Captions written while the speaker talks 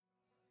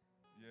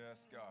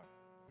Yes, God.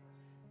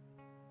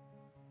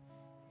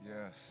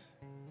 Yes.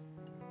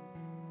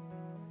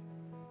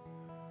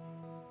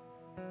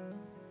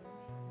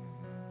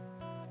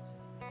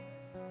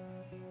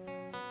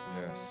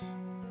 Yes.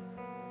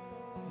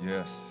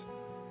 Yes.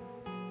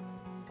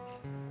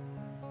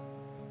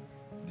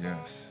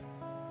 Yes.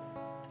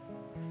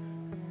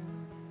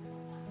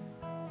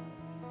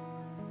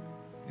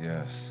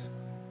 Yes.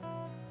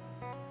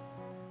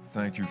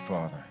 Thank you,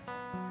 Father.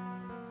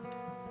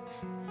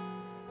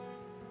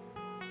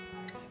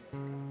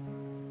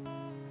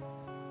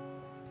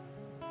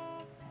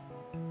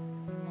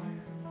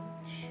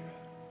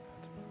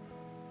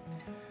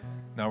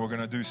 Now we're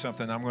going to do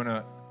something. I'm going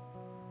to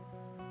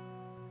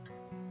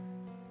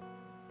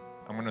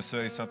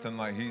say something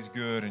like he's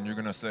good, and you're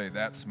going to say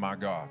that's my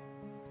God.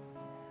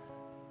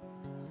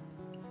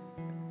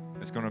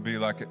 It's going to be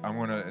like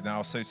and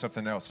I'll say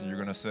something else, and you're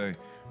going to say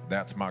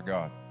that's my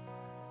God.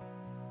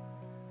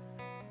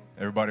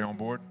 Everybody on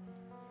board?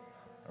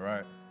 All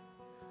right.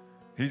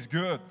 He's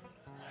good.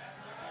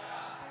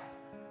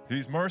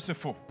 He's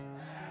merciful.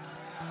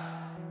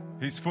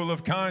 He's full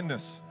of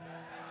kindness.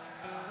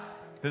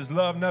 His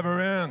love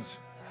never ends.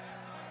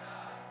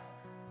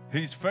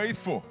 He's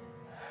faithful.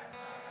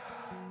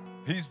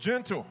 He's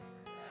gentle.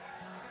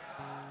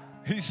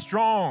 He's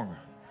strong.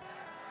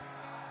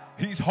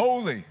 He's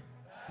holy.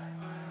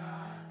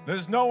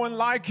 There's no one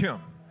like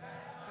him.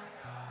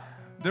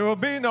 There will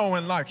be no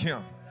one like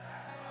him.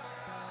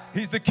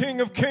 He's the King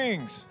of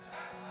Kings.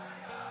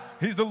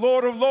 He's the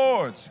Lord of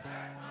Lords.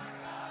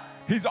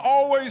 He's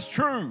always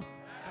true.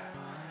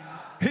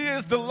 He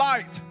is the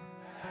light.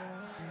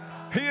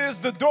 He is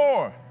the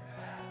door.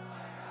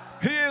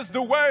 He is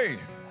the way.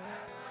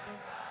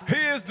 He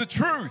is the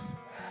truth.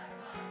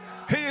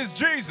 He is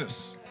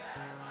Jesus.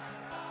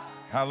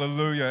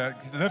 Hallelujah.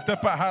 Lift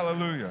up a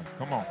hallelujah.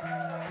 Come on.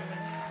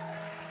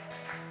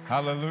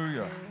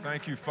 Hallelujah.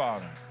 Thank you,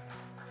 Father.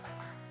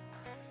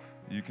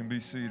 You can be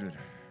seated.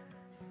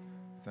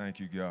 Thank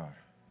you, God.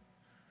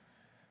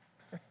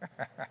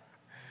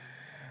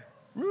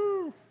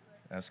 Woo!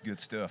 That's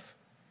good stuff.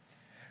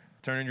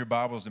 Turn in your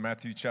Bibles to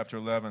Matthew chapter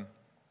 11.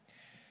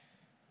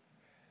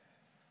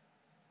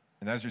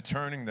 And as you're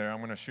turning there, I'm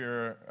going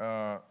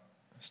to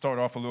start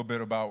off a little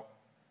bit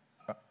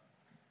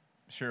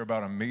share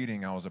about a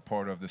meeting I was a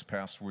part of this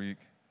past week.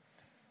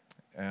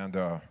 And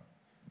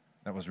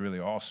that was really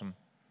awesome.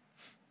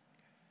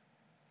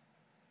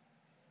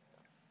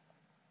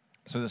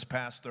 So this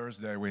past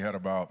Thursday, we had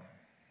about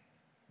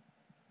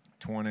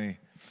 20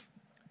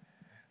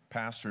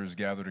 pastors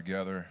gather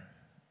together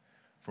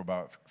for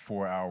about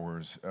 4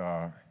 hours,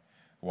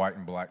 white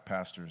and black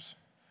pastors.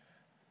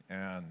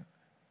 And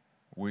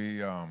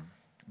we,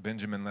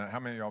 Benjamin Lett,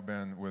 how many of y'all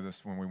been with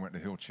us when we went to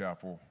Hill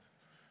Chapel?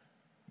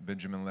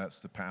 Benjamin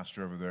Lett's the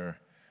pastor over there.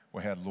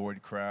 We had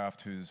Lloyd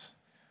Craft, who's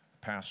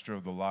pastor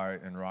of the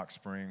Light in Rock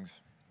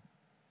Springs.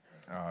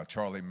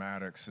 Charlie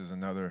Maddox is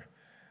another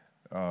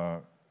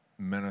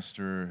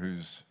minister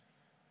who's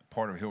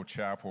part of Hill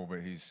Chapel, but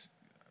he's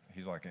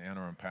like an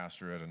interim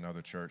pastor at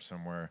another church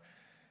somewhere.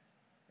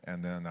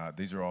 And then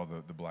these are all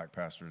the black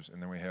pastors. And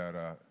then we had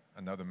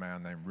another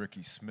man named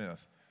Ricky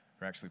Smith,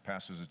 who actually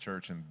pastors a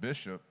church in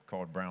Bishop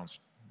called Brown's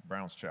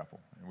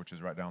Chapel, which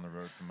is right down the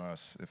road from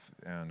us.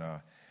 And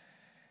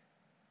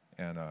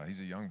he's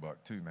a young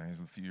buck too, man. He's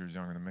a few years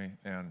younger than me.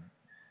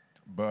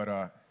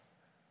 But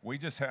we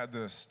just had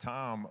this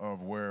time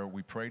of where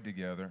we prayed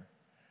together,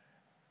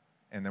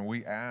 and then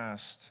we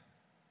asked,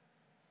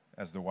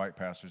 as the white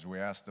pastors, we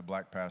asked the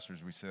black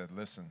pastors, we said,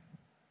 listen,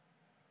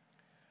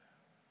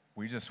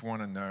 we just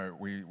want to know,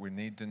 we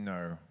need to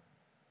know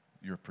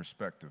your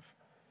perspective.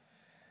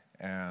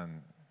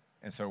 And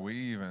so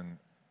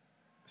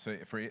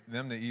for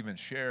them to even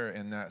share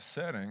in that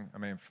setting, I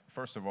mean,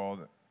 first of all,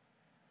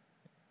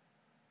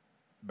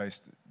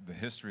 based the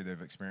history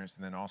they've experienced,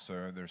 and then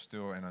also they're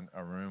still in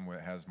a room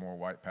that has more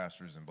white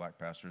pastors than black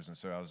pastors, and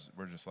so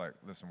we're just like,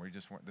 listen,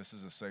 this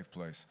is a safe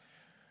place,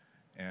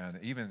 and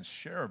even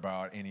share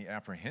about any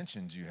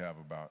apprehensions you have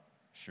about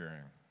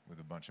sharing with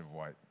a bunch of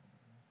white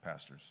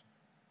pastors.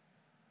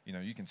 You know,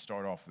 you can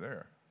start off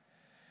there,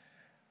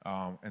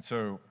 and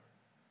so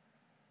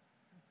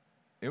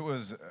it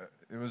was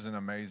an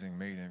amazing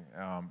meeting.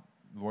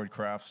 Lloyd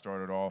Craft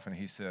started off, and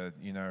he said,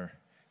 you know,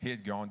 he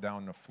had gone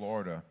down to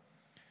Florida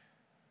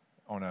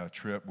on a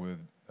trip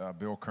with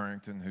Bill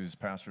Currington, who's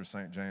pastor of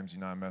St. James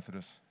United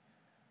Methodist,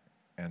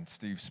 and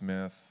Steve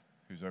Smith,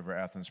 who's over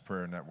Athens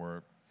Prayer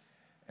Network,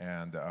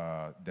 and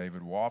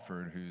David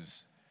Wofford,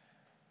 who's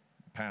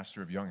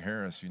pastor of Young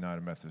Harris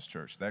United Methodist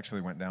Church. They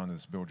actually went down to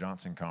this Bill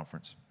Johnson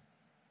conference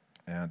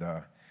and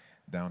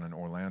down in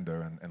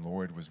Orlando, and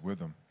Lloyd was with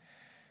them.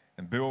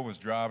 And Bill was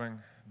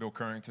driving, Bill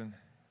Currington,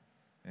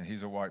 and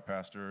he's a white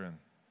pastor, and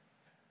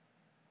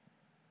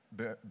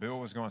Bill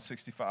was going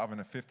 65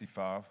 and a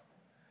 55,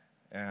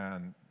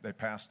 and they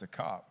passed a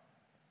cop,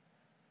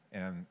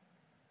 and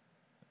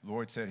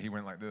Lloyd said he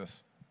went like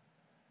this.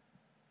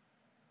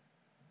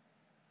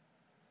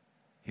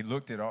 He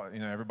looked at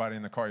everybody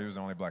in the car. He was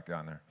the only black guy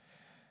in there.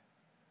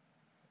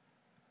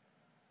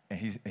 And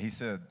he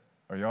said,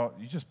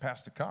 you just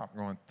passed a cop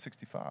going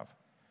 65.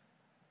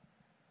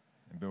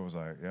 And Bill was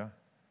like, yeah.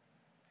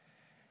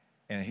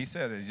 And he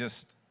said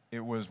it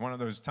was one of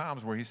those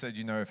times where he said,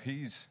 if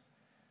he's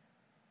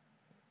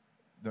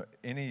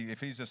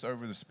just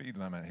over the speed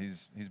limit,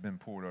 he's been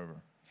pulled over.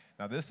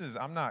 Now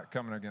I'm not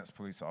coming against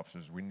police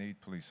officers. We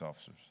need police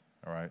officers,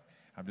 all right?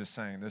 I'm just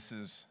saying this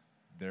is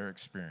their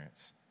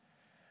experience,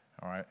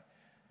 all right?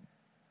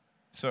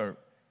 So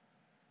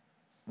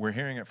we're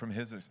hearing it from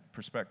his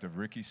perspective.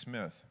 Ricky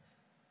Smith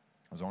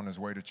was on his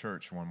way to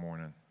church one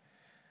morning,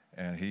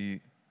 and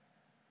he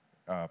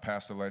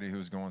passed a lady who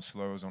was going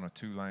slow. It was on a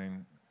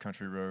 2-lane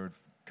country road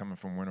coming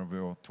from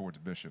Winterville towards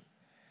Bishop.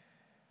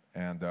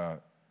 And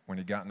when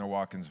he got into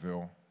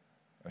Watkinsville,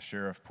 a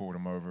sheriff pulled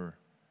him over,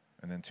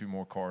 and then 2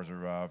 more cars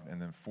arrived,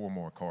 and then 4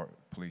 more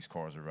police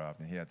cars arrived.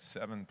 And he had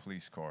 7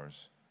 police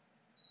cars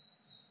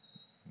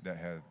that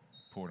had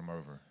pulled him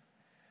over.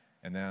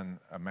 And then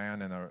a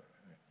man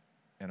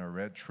in a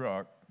red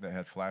truck that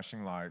had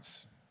flashing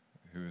lights,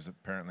 who was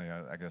apparently,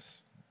 I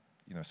guess,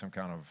 some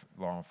kind of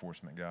law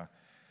enforcement guy,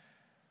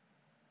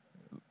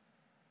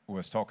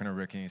 was talking to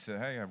Ricky, and he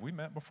said, hey, have we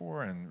met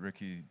before? And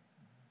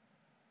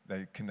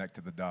they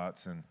connected the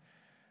dots, and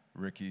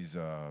Ricky's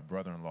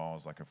brother-in-law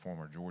is like a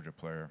former Georgia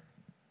player,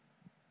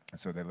 and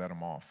so they let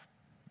him off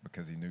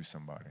because he knew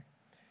somebody.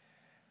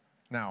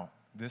 Now,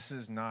 this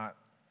is not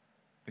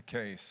the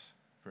case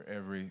for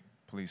every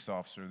police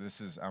officer.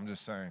 I'm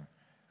just saying,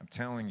 I'm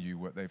telling you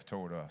what they've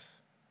told us,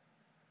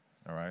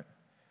 all right?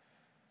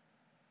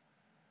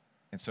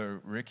 And so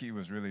Ricky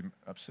was really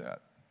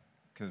upset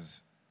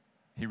because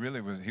he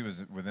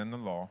was within the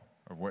law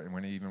of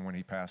when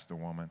he passed the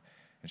woman,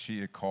 and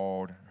she had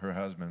called her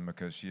husband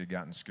because she had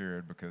gotten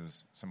scared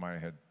because somebody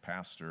had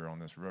passed her on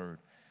this road,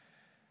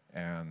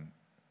 and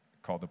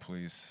called the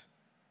police,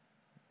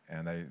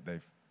 and they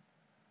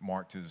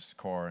marked his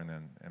car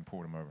and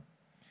pulled him over.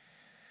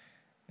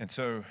 And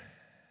so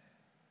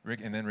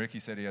Ricky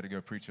said he had to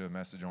go preach a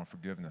message on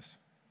forgiveness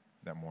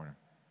that morning.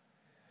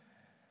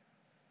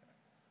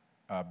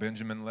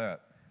 Benjamin Lett,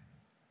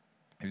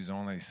 who's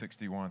only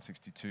 61,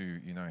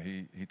 62,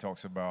 he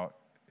talks about,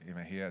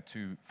 he had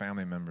 2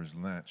 family members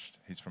lynched.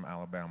 He's from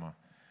Alabama,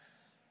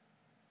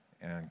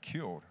 and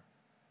killed.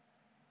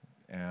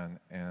 And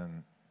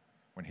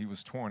when he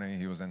was 20,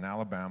 he was in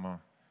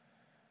Alabama.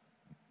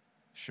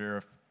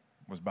 Sheriff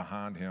was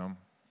behind him,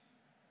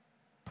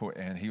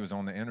 and he was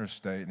on the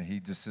interstate, and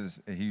he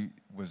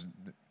was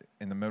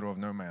in the middle of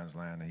no man's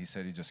land, and he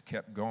said he just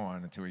kept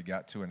going until he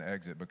got to an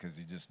exit because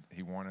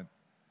he wanted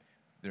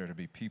there to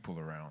be people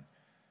around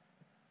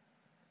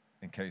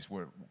in case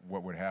what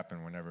would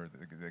happen whenever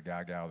the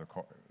guy got out of the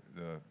car,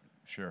 the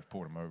sheriff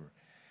pulled him over.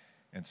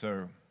 And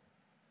so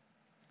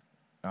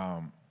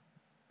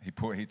he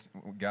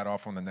got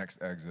off on the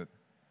next exit,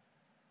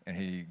 and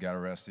he got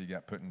arrested. He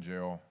got put in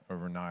jail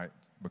overnight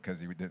because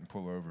he didn't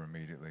pull over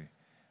immediately.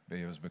 But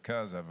it was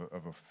because of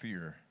a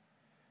fear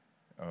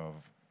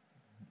of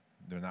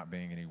there not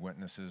being any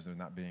witnesses, there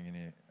not being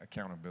any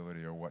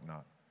accountability or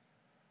whatnot.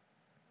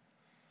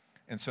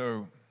 And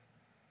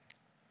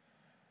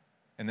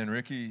then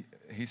Ricky,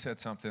 he said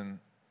something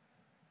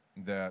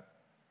that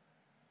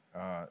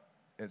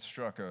it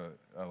struck a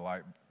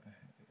light,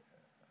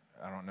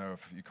 I don't know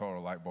if you call it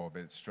a light bulb,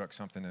 but it struck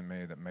something in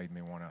me that made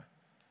me want to,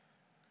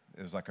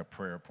 it was like a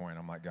prayer point.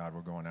 I'm like, God,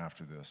 we're going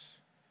after this.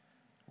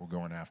 We're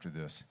going after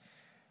this.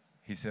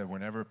 He said,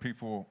 whenever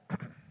people,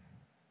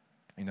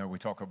 we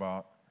talk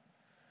about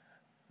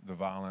the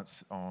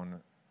violence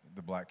on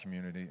the black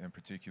community in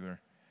particular,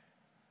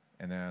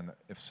 and then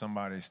if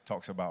somebody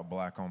talks about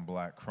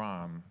black-on-black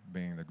crime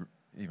being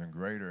even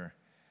greater,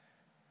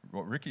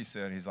 what Ricky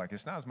said, he's like,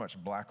 it's not as much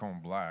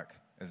black-on-black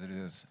as it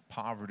is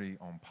poverty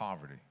on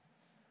poverty.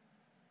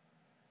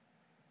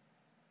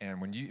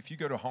 And if you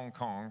go to Hong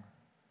Kong,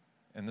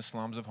 in the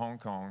slums of Hong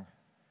Kong,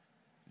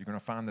 you're going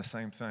to find the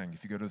same thing.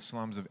 If you go to the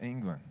slums of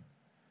England,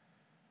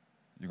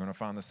 you're going to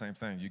find the same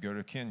thing. You go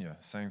to Kenya,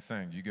 same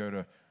thing. You go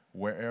to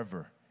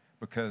wherever,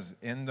 because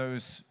in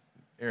those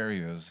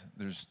areas,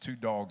 there's 2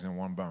 dogs and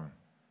 1 bone.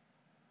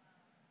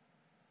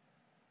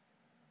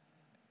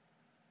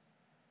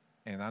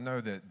 And I know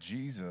that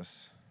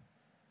Jesus,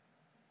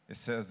 it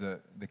says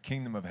that the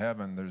kingdom of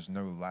heaven, there's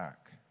no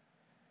lack.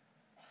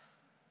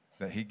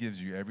 That he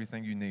gives you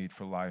everything you need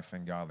for life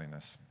and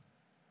godliness.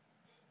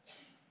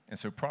 And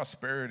so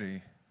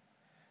prosperity,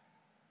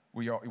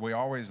 we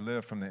always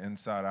live from the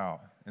inside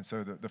out. And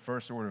so the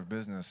first order of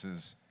business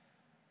is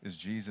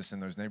Jesus in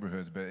those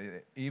neighborhoods. But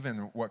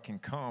even what can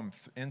come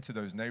into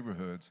those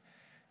neighborhoods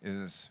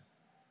is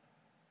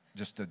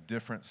just a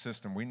different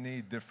system. We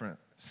need different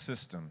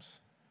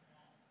systems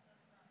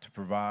to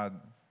provide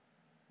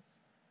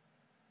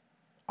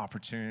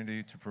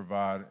opportunity, to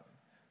provide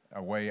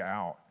a way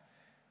out.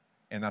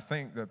 And I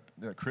think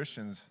that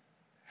Christians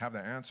have the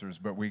answers,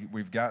 but we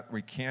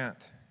can't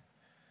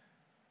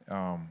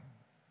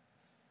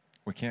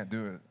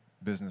do it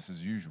business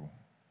as usual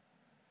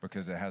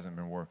because it hasn't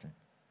been working.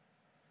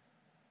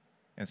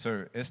 And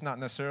so it's not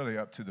necessarily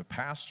up to the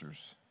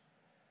pastors,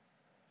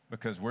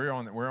 because we're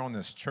on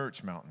this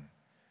church mountain.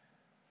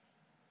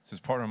 So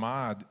part of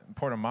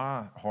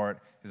my heart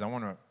is I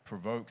want to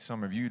provoke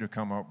some of you to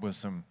come up with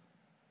some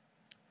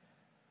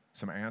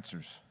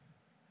answers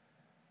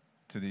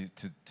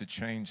to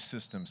change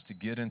systems, to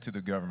get into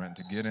the government,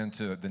 to get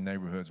into the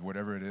neighborhoods,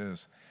 whatever it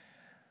is,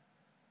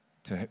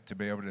 to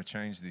be able to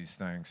change these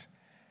things.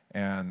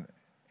 And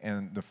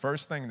the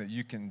first thing that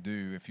you can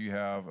do if you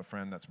have a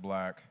friend that's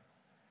black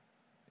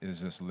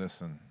is just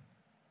listen.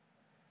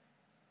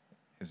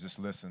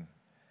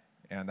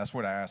 And that's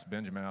what I asked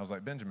Benjamin. I was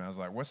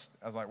like, what's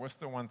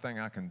the one thing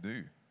I can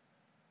do?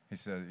 He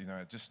said,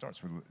 it just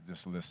starts with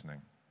just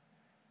listening.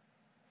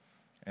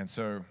 And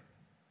so,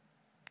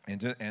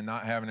 and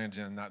not having an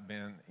agenda, not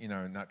being,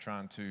 not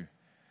trying to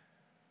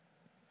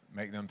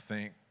make them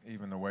think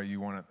even the way you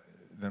want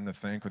them to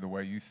think or the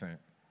way you think.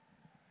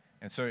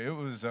 And so it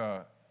was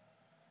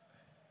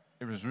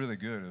really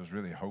good. It was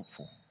really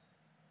hopeful.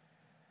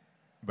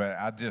 But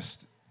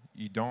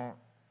you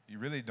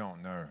really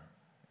don't know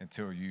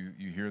until you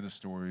hear the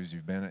stories.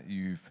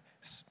 You've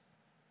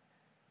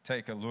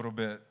take a little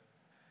bit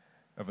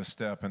of a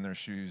step in their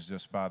shoes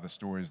just by the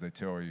stories they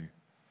tell you,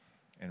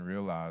 and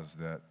realize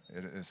that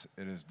it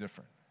is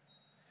different.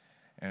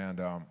 And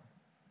at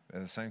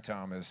the same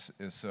time,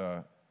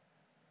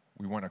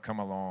 we want to come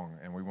along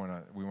and we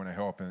want to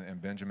help.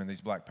 And Benjamin,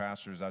 these black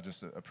pastors, I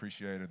just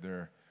appreciated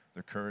their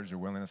courage, their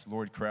willingness.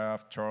 Lloyd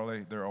Craft,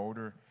 Charlie, they're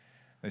older.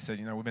 They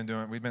said,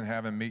 we've been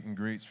having meet and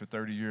greets for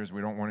 30 years.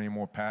 We don't want any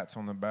more pats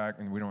on the back,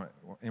 and we don't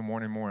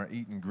want any more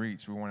eat and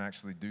greets. We want to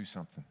actually do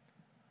something.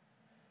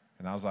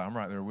 And I was like, I'm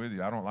right there with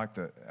you. I don't like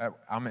that.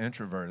 I'm an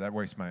introvert. That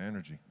wastes my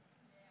energy.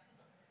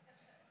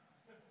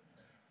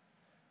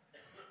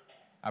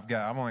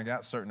 I've only got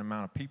a certain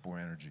amount of people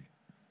energy.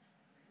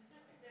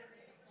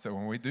 So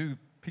when we do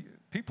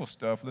people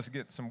stuff, let's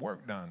get some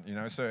work done.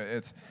 So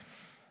it's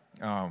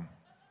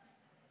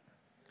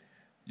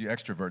you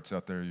extroverts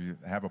out there, you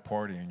have a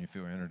party and you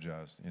feel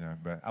energized,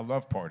 But I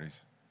love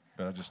parties,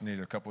 but I just need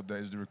a couple of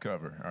days to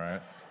recover, all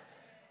right?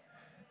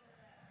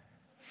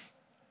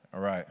 All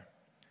right.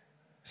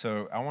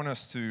 So I want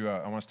us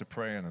to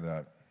pray into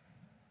that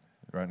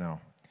right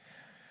now.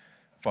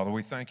 Father,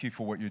 we thank you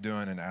for what you're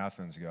doing in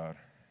Athens, God.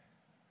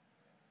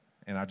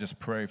 And I just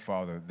pray,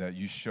 Father, that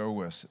you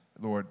show us,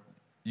 Lord,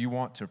 you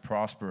want to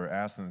prosper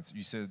Athens.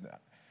 You said,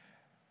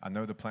 I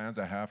know the plans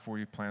I have for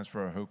you, plans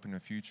for a hope in the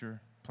future,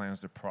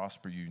 plans to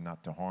prosper you,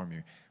 not to harm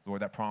you.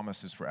 Lord, that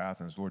promise is for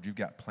Athens. Lord, you've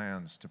got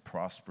plans to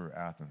prosper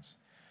Athens.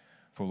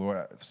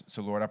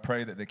 So, Lord, I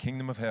pray that the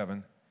kingdom of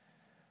heaven,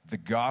 the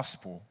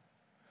gospel,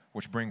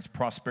 which brings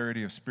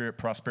prosperity of spirit,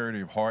 prosperity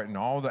of heart, and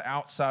all the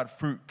outside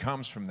fruit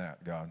comes from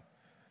that, God,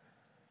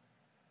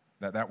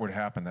 that would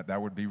happen,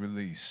 that would be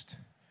released.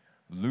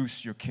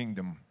 Loose your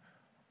kingdom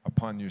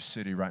upon your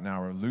city right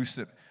now, or loose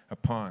it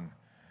upon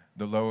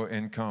the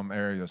low-income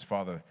areas,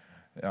 Father.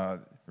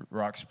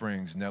 Rock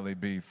Springs, Nellie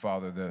B,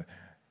 Father,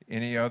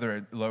 any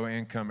other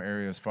low-income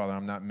areas, Father,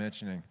 I'm not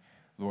mentioning.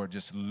 Lord,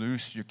 just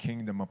loose your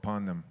kingdom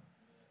upon them.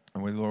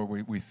 And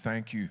Lord, we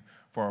thank you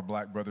for our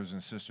black brothers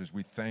and sisters.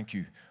 We thank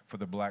you for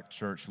the black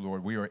church,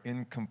 Lord. We are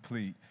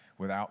incomplete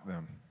without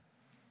them.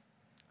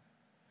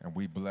 And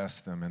we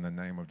bless them in the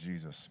name of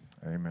Jesus.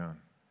 Amen.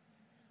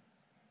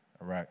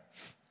 All right.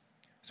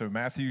 So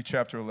Matthew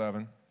chapter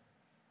 11.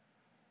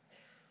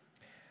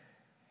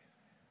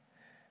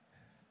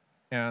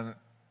 And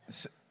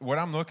what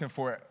I'm looking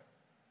for,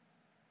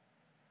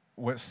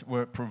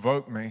 what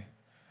provoked me,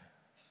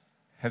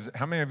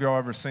 how many of y'all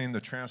ever seen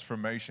the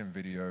transformation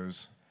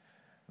videos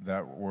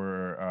that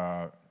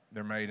were,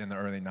 they're made in the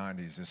early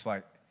 90s? It's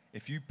like,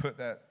 if you put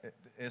that,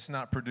 it's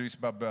not produced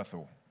by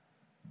Bethel,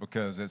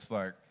 because it's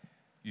like,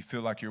 you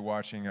feel like you're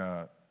watching,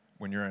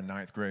 when you're in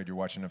 9th grade, you're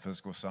watching a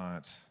physical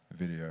science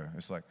video.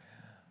 It's like,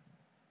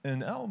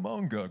 in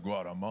Almonga,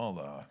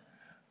 Guatemala,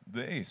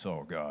 they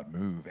saw God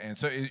move. And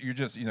so you're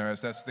just,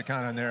 that's the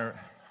kind of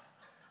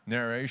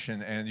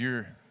narration,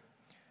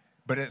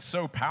 but it's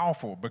so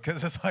powerful,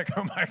 because it's like,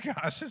 oh my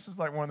gosh, this is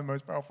like one of the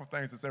most powerful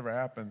things that's ever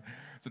happened.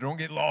 So don't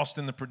get lost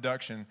in the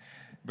production,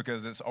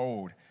 because it's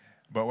old.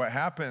 But what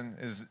happened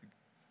is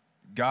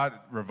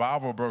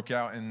revival broke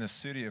out in this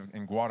city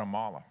in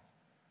Guatemala.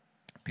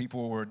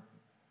 People were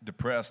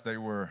depressed. It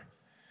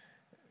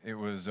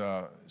was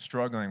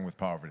struggling with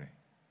poverty.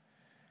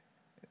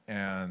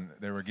 And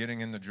they were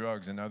getting into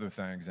drugs and other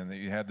things. And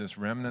you had this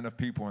remnant of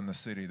people in the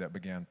city that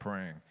began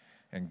praying.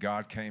 And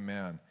God came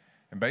in.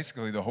 And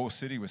basically the whole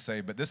city was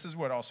saved. But this is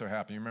what also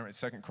happened. You remember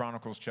 2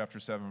 Chronicles chapter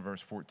 7,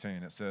 verse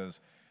 14. It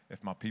says,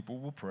 if my people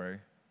will pray,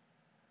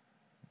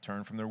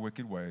 turn from their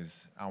wicked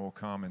ways, I will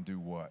come and do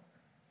what?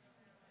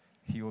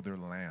 Heal their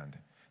land.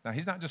 Now,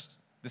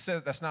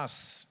 that's not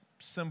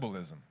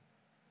symbolism.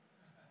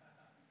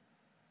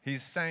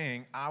 He's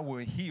saying, I will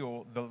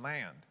heal the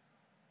land.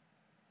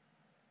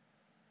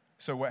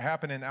 So what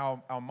happened in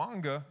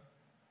Almonga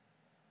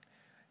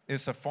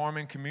is a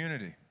farming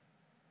community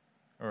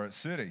or a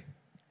city.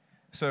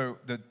 So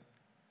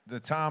the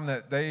time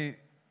that they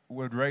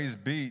would raise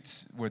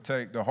beets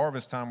the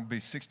harvest time would be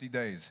 60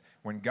 days.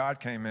 When God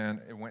came in,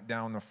 it went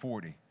down to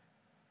 40.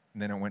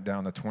 And then it went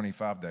down to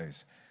 25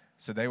 days.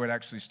 So they would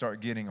actually start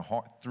getting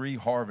 3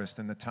 harvests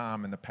in the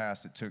time in the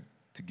past it took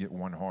to get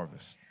 1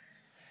 harvest.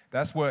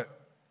 That's what,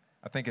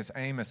 I think it's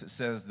Amos, it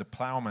says the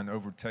plowman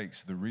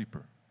overtakes the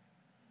reaper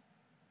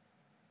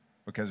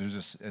because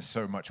there's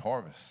so much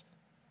harvest.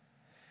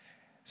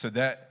 So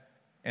that,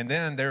 and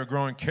then they were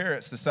growing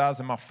carrots the size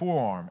of my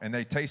forearm, and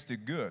they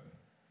tasted good.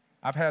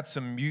 I've had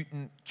some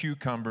mutant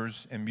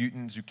cucumbers and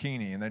mutant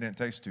zucchini, and they didn't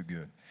taste too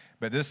good.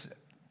 But this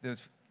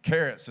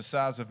carrots the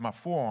size of my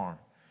forearm.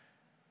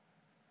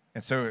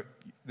 And so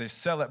they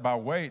sell it by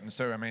weight. And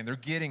so, I mean, they're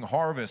getting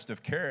harvest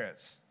of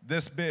carrots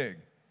this big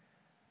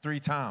 3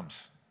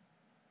 times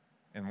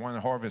in one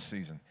harvest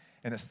season.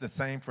 And it's the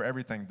same for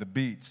everything. The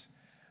beets,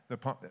 the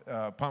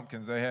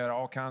pumpkins, they had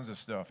all kinds of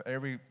stuff.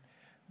 Every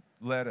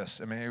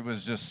lettuce, I mean, it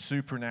was just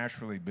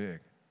supernaturally big.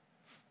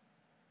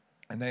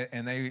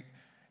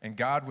 And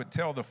God would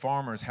tell the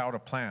farmers how to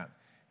plant.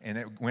 And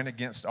it went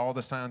against all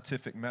the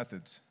scientific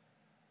methods.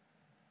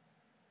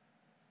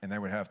 And they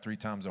would have 3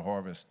 times the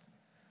harvest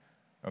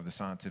of the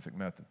scientific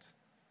methods.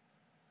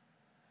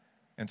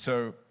 And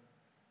so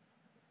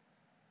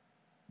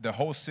the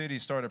whole city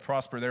started to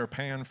prosper. They were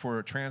paying for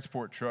a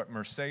transport truck,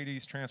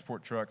 Mercedes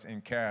transport trucks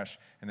in cash,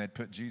 and they'd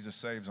put Jesus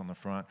Saves on the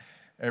front.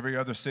 Every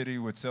other city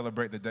would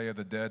celebrate the Day of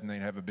the Dead, and they'd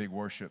have a big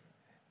worship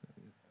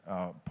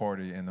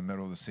party in the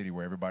middle of the city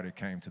where everybody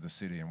came to the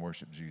city and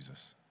worshiped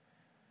Jesus.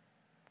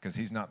 Because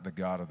he's not the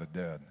God of the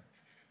dead,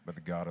 but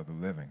the God of the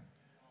living.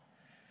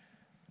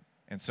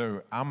 And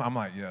so I'm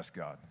like, yes,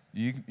 God,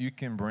 you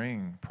can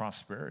bring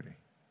prosperity.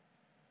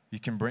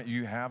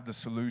 You have the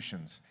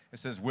solutions. It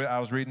says, I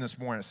was reading this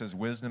morning, it says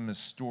wisdom is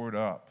stored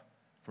up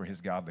for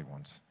his godly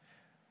ones.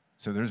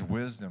 So there's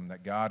wisdom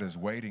that God is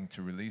waiting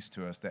to release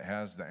to us that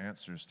has the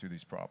answers to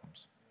these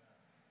problems.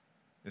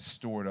 It's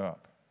stored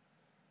up.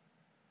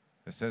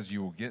 It says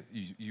you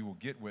will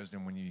get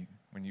wisdom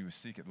when you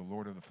seek it. The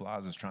Lord of the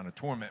Flies is trying to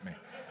torment me.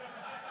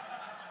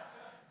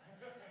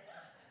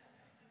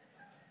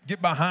 Get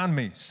behind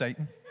me,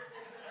 Satan.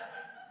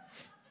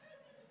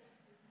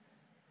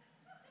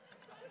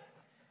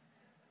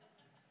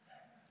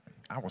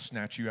 I will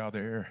snatch you out of the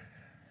air.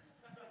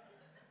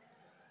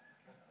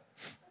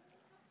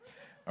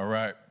 All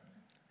right.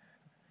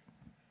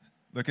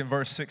 Look at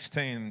verse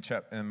 16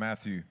 in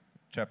Matthew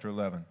chapter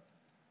 11.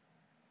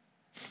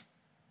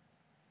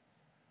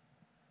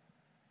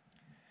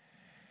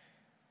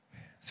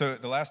 So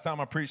the last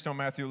time I preached on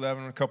Matthew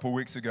 11 a couple of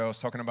weeks ago, I was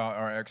talking about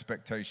our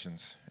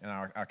expectations. And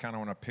I kind of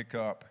want to pick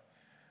up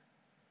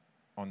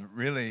on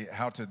really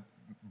how to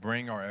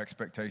bring our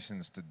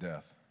expectations to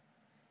death.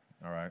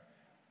 All right?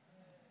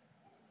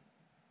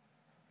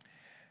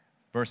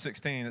 Verse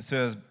 16, it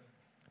says,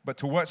 "But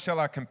to what shall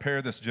I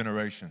compare this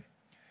generation?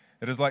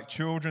 It is like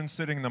children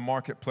sitting in the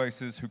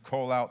marketplaces who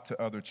call out to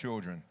other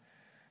children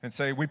and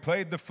say, 'We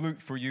played the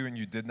flute for you and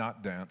you did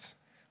not dance.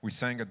 We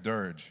sang a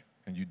dirge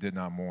and you did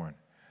not mourn.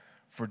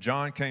 For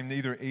John came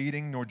neither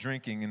eating nor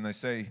drinking, and they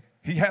say,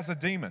 he has a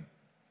demon.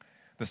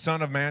 The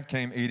Son of Man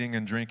came eating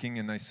and drinking,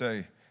 and they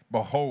say,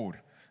 behold,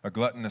 a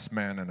gluttonous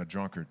man and a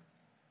drunkard,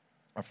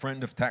 a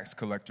friend of tax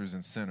collectors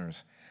and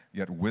sinners,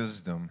 yet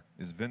wisdom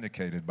is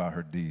vindicated by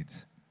her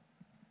deeds.'"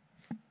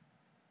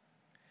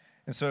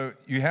 And so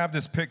you have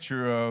this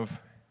picture of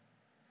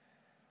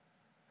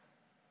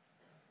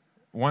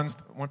one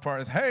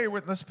part is, hey,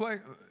 let's play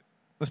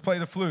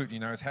the flute. You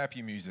know, it's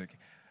happy music.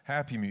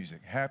 Happy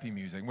music, happy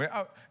music.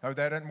 Oh,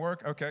 that didn't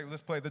work? Okay,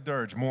 let's play the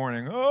dirge.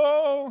 Mourning,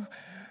 oh,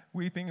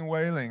 weeping and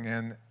wailing.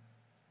 And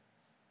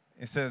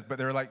it says, but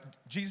they're like,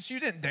 Jesus, you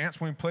didn't dance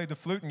when we played the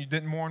flute, and you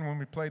didn't mourn when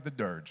we played the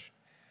dirge.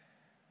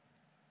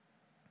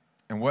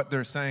 And what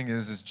they're saying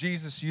is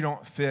Jesus, you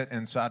don't fit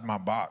inside my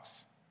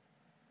box.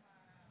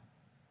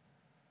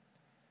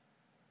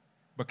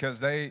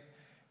 Because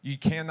you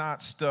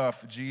cannot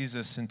stuff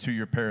Jesus into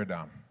your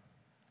paradigm.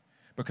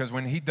 Because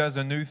when he does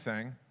a new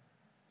thing,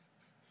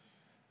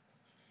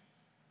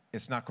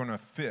 it's not going to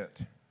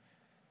fit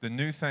the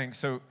new thing.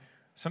 So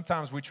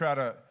sometimes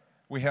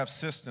we have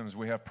systems,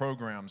 we have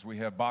programs, we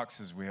have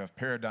boxes, we have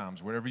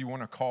paradigms, whatever you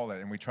want to call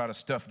it, and we try to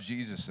stuff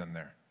Jesus in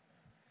there.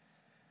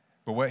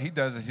 But what he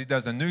does is he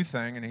does a new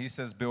thing, and he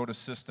says, build a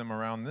system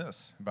around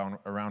this,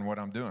 around what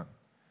I'm doing.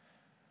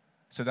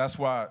 So that's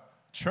why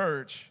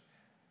church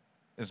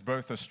is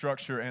both a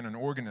structure and an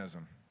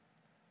organism,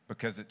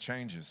 because it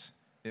changes.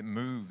 It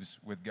moves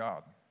with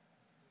God.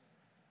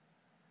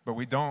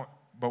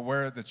 But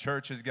where the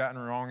church has gotten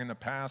wrong in the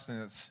past,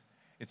 and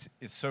it's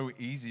so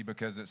easy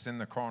because it's in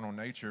the carnal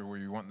nature where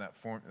you want that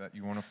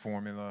you want a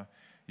formula,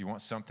 you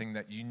want something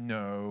that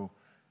you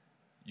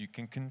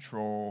can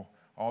control,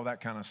 all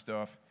that kind of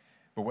stuff.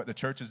 But what the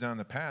church has done in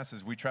the past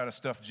is we try to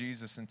stuff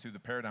Jesus into the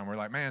paradigm. We're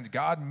like, man,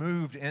 God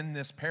moved in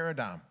this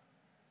paradigm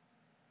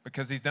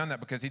because he's done that,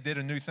 because he did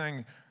a new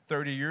thing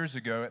 30 years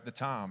ago at the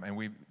time,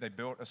 and they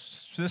built a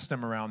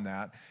system around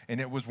that,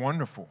 and it was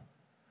wonderful.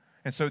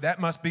 And so that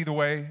must be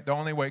the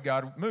only way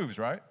God moves,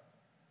 right?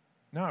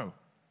 No.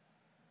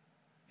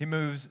 He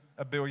moves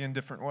a billion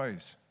different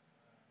ways.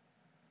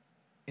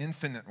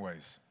 Infinite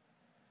ways.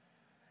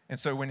 And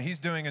so when he's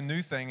doing a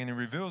new thing and he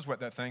reveals what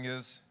that thing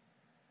is,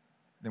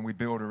 then we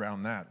build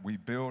around that. We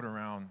build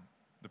around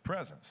the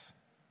presence.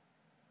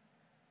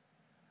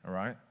 All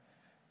right?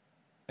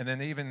 And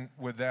then even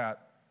with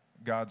that,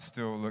 God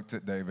still looked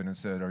at David and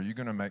said, are you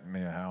going to make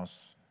me a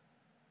house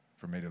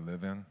for me to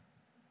live in?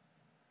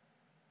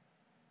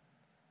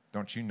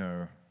 Don't you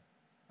know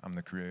I'm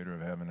the creator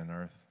of heaven and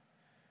earth?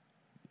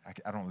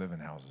 I don't live in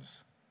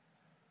houses.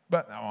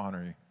 But I'll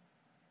honor you.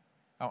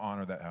 I'll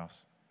honor that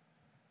house.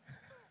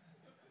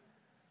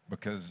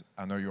 Because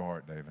I know your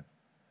heart, David.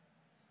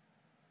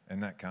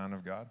 Isn't that kind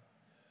of God?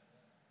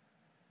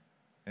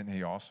 Isn't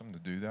he awesome to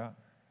do that?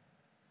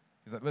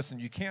 He's like, listen,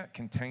 you can't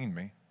contain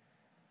me,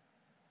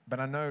 but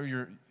I know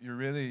you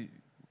really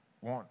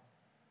want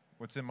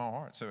what's in my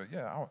heart. So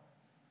yeah,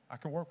 I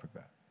can work with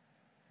that.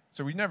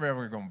 So we never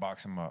ever going to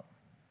box him up.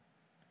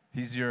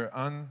 He's your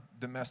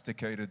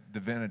undomesticated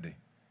divinity.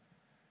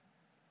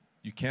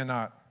 You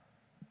cannot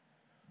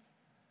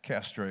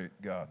castrate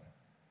God.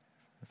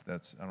 I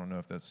don't know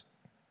if that's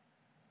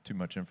too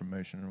much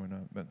information or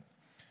not, but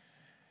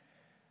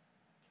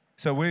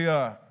so when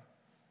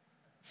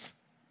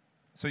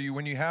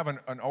you have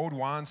an old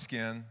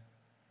wineskin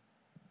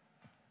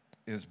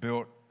is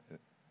built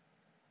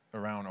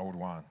around old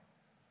wine.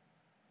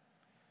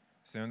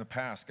 So in the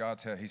past,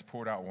 he's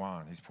poured out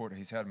wine.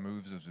 He's had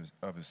moves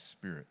of his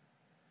spirit.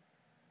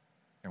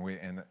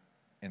 And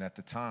at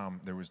the time,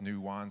 there was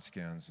new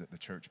wineskins that the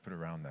church put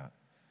around that.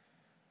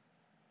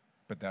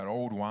 But that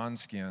old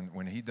wineskin,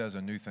 when he does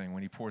a new thing,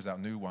 when he pours out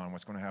new wine,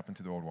 what's going to happen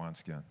to the old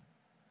wineskin?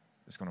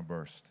 It's going to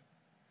burst.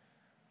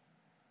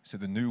 So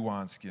the new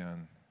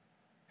wineskin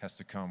has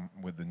to come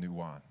with the new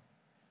wine.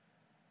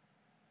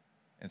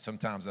 And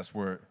sometimes that's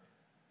where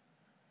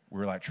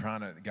we're like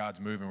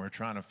God's moving, we're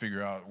trying to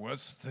figure out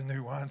what's the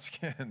new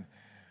wineskin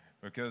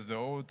because the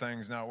old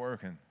thing's not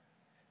working.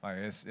 Like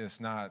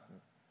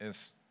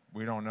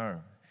we don't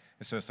know.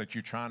 And so it's like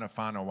you're trying to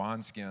find a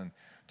wineskin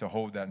to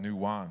hold that new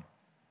wine.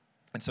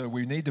 And so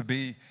we need to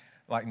be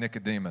like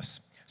Nicodemus.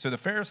 So the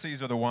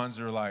Pharisees are the ones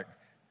that are like,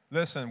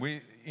 listen,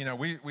 we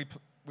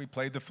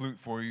played the flute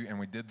for you and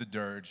we did the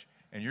dirge,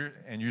 and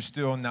you're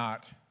still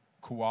not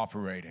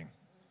cooperating.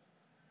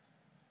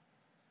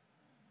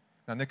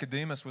 Now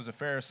Nicodemus was a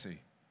Pharisee.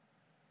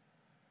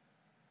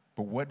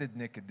 But what did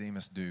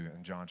Nicodemus do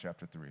in John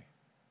chapter 3?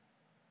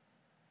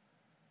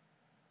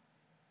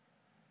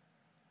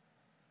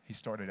 He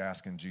started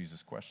asking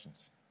Jesus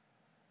questions.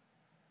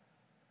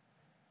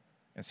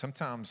 And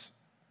sometimes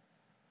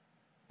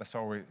that's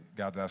all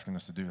God's asking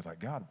us to do. Is like,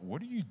 God,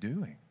 what are you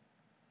doing?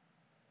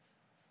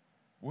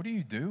 What are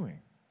you doing?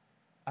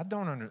 I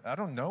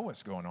don't know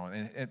what's going on.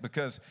 And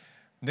because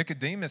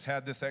Nicodemus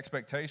had this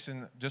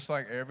expectation, just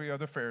like every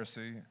other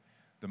Pharisee,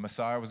 the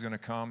Messiah was going to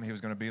come. He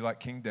was going to be like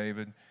King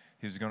David.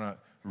 He was going to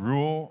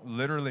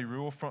literally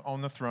rule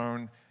on the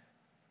throne,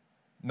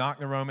 knock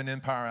the Roman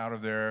Empire out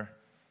of there,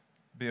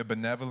 be a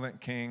benevolent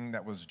king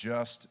that was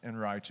just and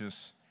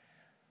righteous,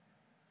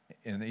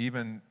 and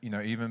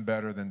even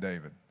better than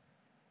David.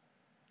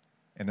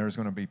 And there was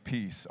going to be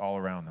peace all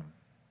around them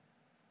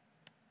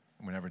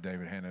whenever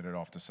David handed it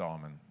off to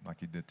Solomon like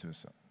he did to his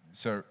son.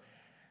 So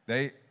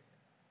they're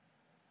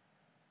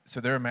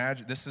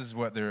this is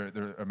what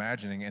they're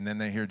imagining, and then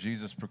they hear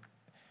Jesus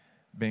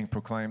being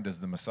proclaimed as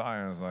the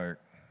Messiah. I was like,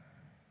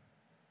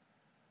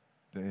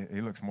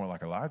 he looks more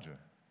like Elijah.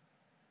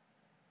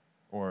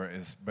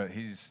 When's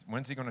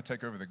he going to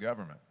take over the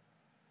government?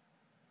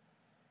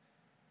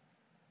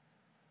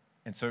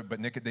 And so, but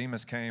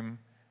Nicodemus came,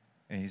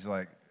 and he's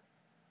like,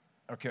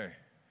 okay,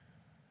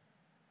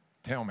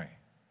 tell me.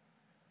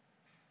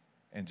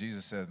 And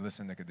Jesus said,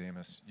 listen,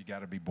 Nicodemus, you got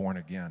to be born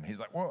again. He's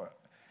like, well,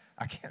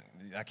 I can't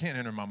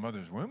enter my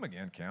mother's womb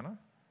again, can I?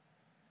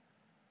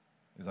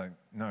 He's like,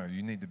 no,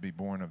 you need to be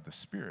born of the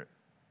Spirit.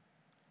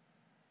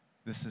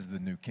 This is the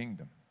new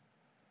kingdom.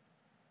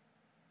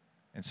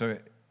 And so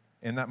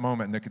in that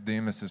moment,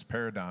 Nicodemus'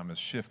 paradigm is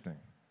shifting.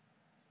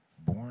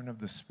 Born of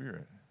the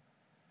Spirit.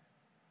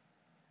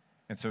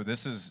 And so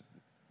this is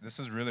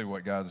really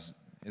what God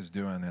is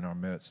doing in our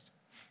midst.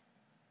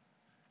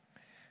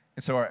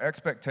 And so our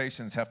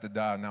expectations have to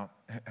die. Now,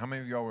 how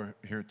many of y'all were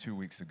here 2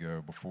 weeks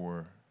ago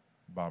before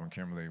Bob and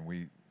Kimberly?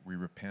 We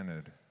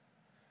repented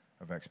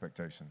of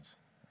expectations,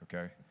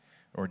 okay?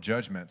 Or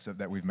judgments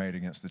that we've made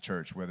against the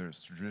church, whether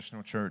it's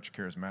traditional church,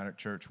 charismatic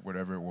church,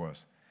 whatever it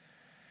was.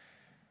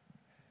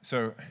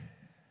 So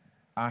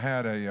I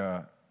had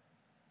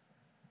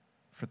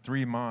for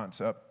 3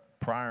 months up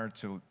prior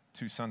to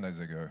 2 Sundays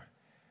ago,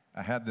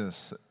 I had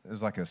this, it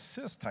was like a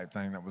cyst type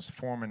thing that was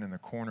forming in the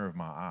corner of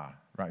my eye,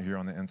 right here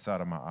on the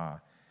inside of my eye.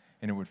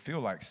 And it would feel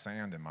like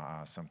sand in my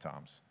eyes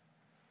sometimes.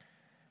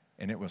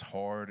 And it was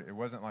hard. It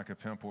wasn't like a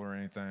pimple or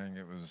anything.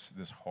 It was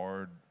this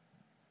hard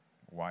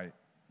white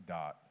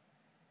dot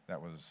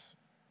that was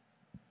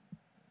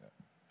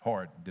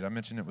hard. Did I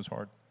mention it was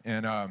hard?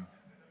 And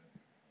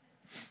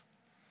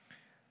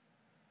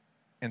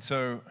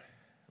so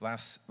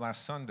last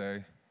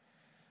Sunday,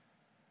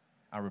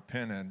 I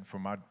repented for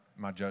my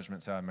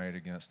judgments I made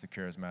against the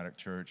charismatic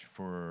church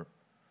for,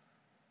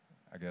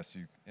 I guess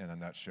in a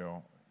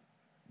nutshell,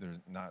 there's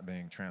not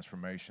being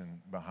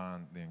transformation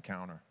behind the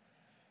encounter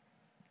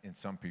in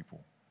some people.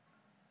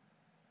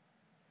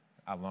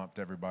 I lumped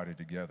everybody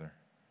together,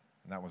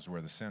 and that was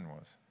where the sin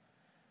was.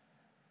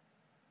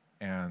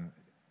 And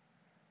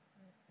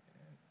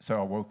so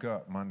I woke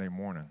up Monday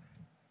morning.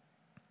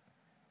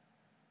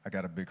 I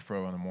got a big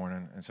fro in the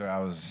morning, and so I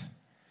was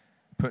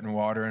putting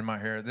water in my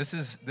hair.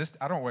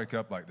 I don't wake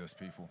up like this,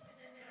 people.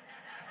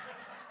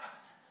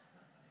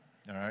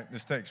 All right,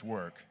 this takes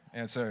work.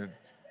 And so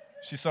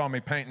she saw me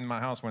painting my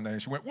house one day,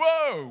 and she went,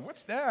 "Whoa,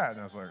 what's that?" And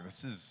I was like,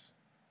 "This is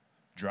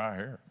dry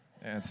hair."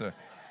 And so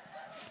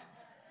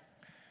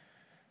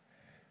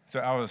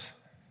I was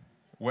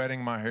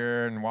wetting my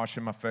hair and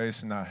washing my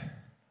face, and I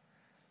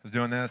was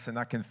doing this, and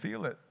I can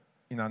feel it.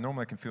 You know, I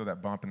normally can feel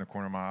that bump in the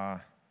corner of my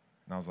eye.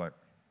 And I was like,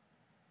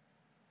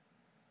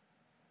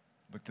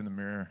 looked in the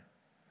mirror,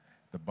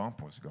 the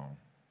bump was gone.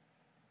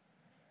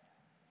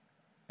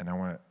 And I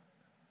went,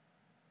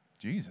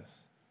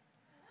 Jesus.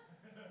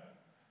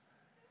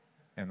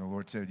 And the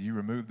Lord said, you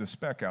removed the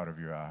speck out of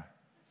your eye.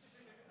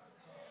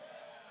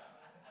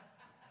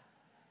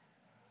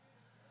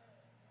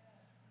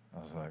 I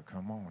was like,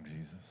 come on,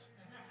 Jesus.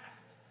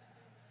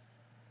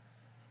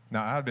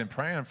 Now, I had been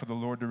praying for the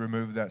Lord to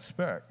remove that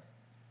speck.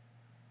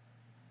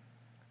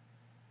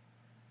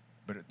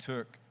 But it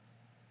took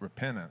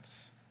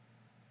repentance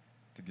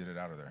to get it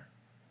out of there.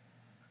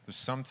 There's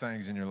some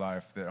things in your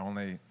life that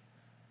only,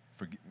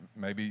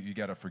 maybe you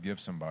got to forgive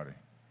somebody.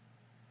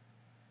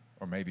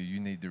 Or maybe you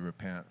need to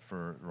repent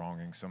for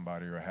wronging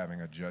somebody or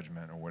having a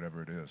judgment or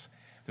whatever it is.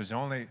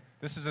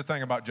 This is the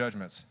thing about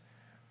judgments.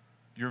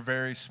 You're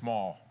very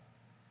small.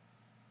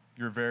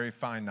 You're very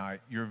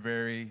finite. Your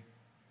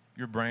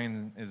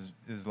brain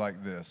is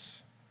like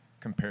this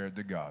compared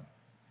to God.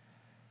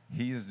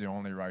 He is the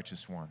only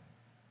righteous one.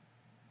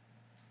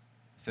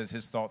 It says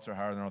his thoughts are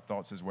higher than our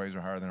thoughts, his ways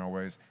are higher than our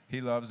ways.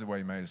 He loves the way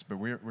he made us, but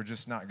we're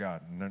just not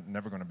God.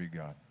 Never going to be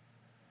God.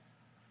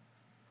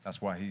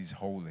 That's why he's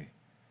holy.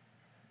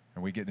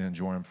 And we get to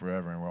enjoy him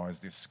forever, and we always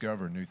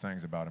discover new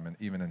things about him, and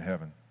even in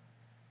heaven.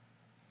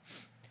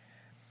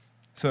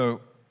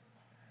 So,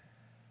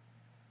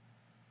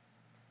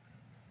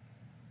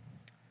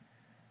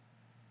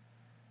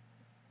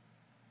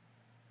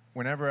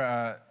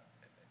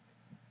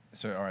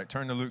 all right,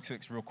 turn to Luke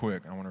 6 real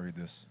quick. I want to read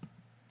this.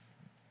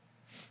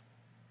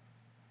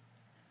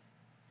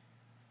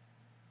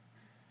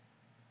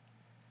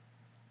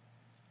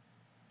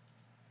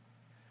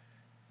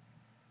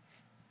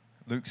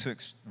 Luke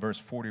 6, verse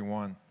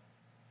 41.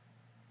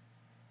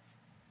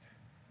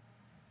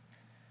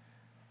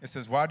 It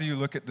says, why do you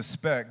look at the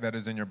speck that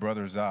is in your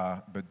brother's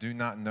eye, but do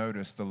not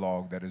notice the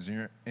log that is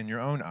in your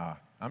own eye?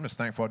 I'm just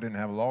thankful I didn't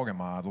have a log in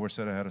my eye. The Lord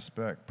said I had a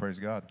speck. Praise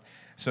God.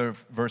 So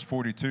verse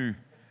 42,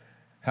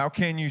 how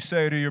can you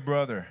say to your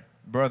brother,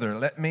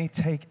 let me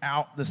take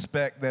out the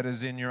speck that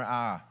is in your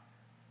eye,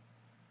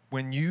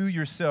 when you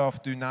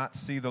yourself do not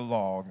see the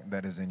log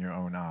that is in your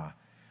own eye?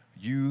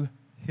 You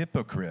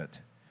hypocrite.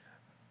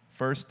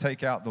 First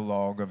take out the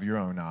log of your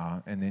own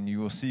eye, and then you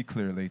will see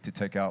clearly to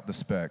take out the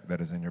speck that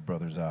is in your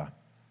brother's eye.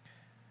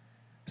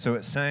 So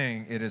it's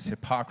saying it is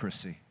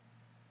hypocrisy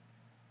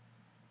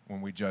when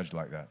we judge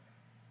like that.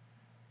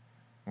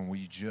 When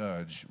we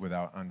judge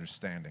without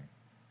understanding.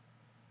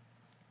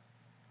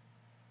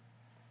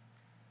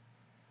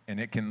 And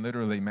it can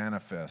literally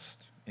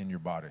manifest in your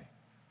body.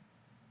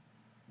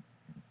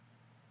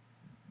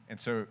 And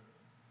so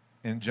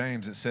in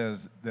James it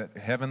says that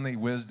heavenly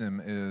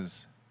wisdom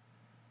is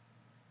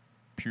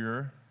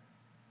pure,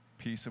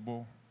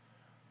 peaceable,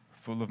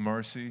 full of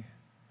mercy,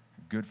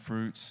 good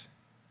fruits,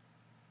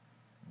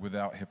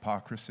 without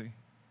hypocrisy.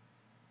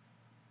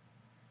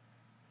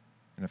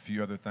 And a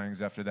few other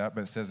things after that,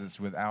 but it says it's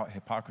without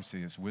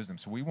hypocrisy, it's wisdom.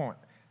 So we want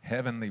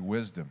heavenly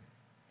wisdom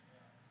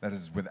that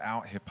is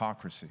without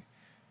hypocrisy.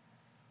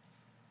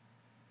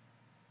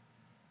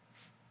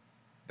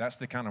 That's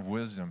the kind of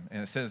wisdom.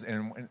 And it says,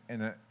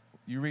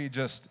 you read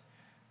just,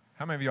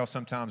 how many of y'all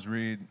sometimes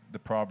read the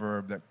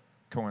proverb that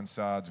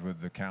coincides with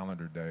the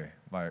calendar day?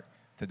 Like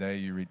today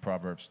you read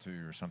Proverbs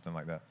 2 or something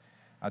like that.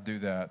 I do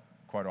that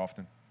quite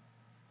often.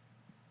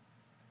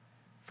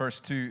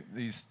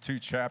 These two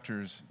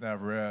chapters that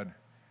I've read,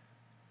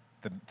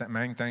 the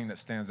main thing that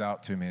stands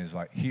out to me is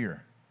like,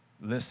 hear,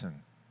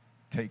 listen,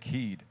 take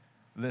heed,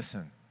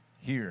 listen,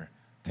 hear,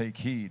 take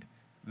heed,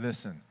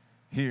 listen,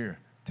 hear,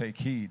 take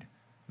heed,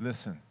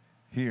 listen,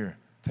 hear,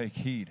 take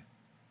heed.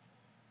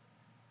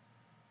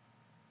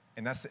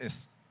 And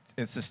it's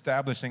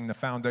establishing the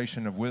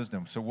foundation of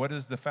wisdom. So what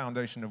is the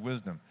foundation of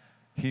wisdom?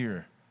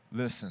 Hear,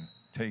 listen,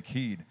 take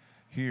heed,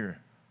 hear,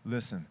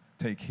 listen,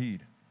 take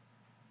heed.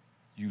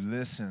 You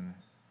listen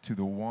to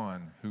the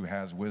one who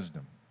has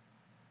wisdom.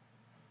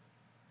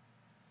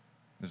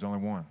 There's only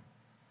one.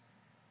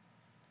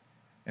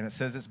 And it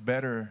says it's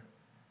better,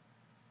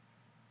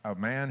 a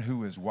man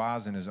who is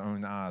wise in his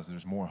own eyes,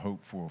 there's more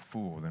hope for a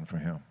fool than for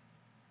him.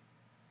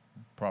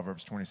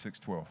 Proverbs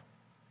 26:12.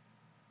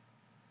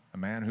 A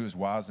man who is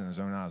wise in his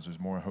own eyes, there's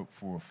more hope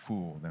for a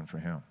fool than for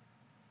him.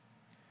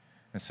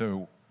 And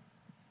so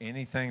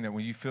anything that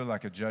when you feel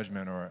like a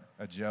judgment or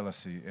a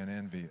jealousy, an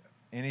envy,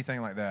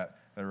 anything like that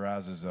that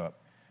rises up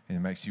and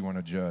it makes you want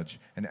to judge,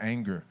 an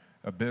anger,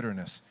 a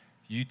bitterness,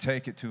 you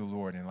take it to the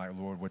Lord and like,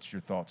 Lord, what's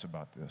your thoughts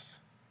about this?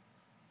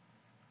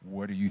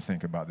 What do you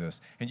think about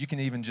this? And you can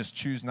even just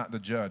choose not to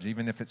judge,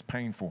 even if it's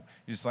painful.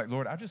 You're just like,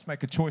 Lord, I just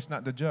make a choice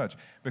not to judge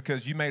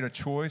because you made a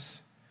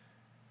choice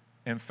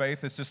in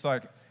faith. It's just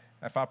like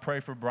if I pray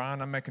for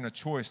Brian, I'm making a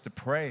choice to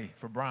pray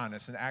for Brian.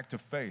 It's an act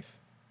of faith.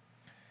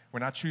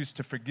 When I choose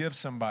to forgive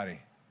somebody,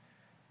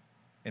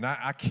 and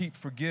I keep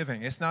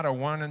forgiving, it's not a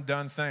one and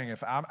done thing.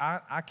 If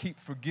I keep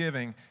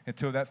forgiving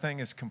until that thing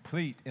is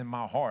complete in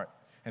my heart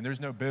and there's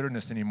no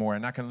bitterness anymore,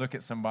 and I can look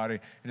at somebody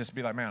and just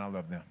be like, man, I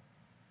love them.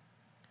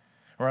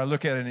 Or I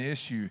look at an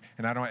issue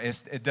and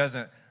it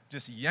doesn't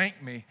just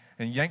yank me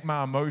and yank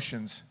my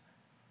emotions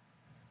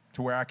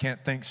to where I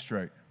can't think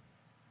straight.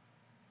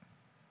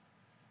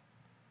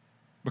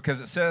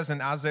 Because it says in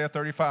Isaiah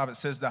 35, it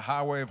says the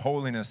highway of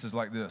holiness is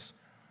like this.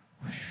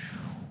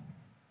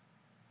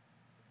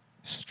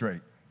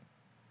 Straight.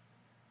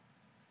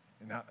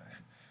 And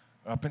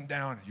up and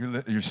down,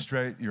 you're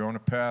straight, you're on a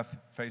path,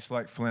 face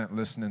like flint,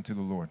 listening to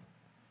the Lord.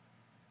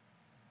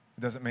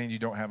 It doesn't mean you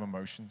don't have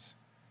emotions.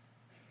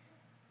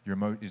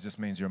 It just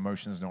means your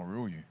emotions don't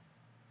rule you.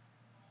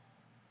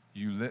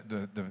 You let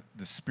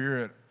the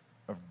Spirit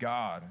of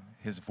God,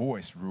 His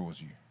voice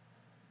rules you.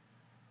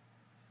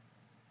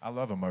 I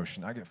love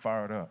emotion. I get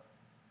fired up.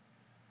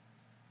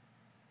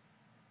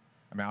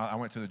 I mean, I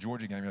went to the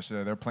Georgia game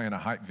yesterday. They're playing a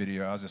hype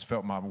video. I just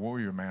felt my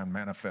warrior man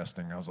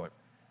manifesting. I was like,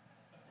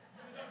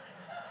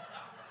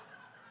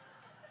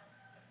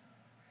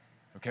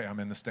 okay, I'm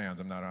in the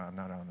stands. I'm not out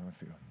on the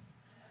field.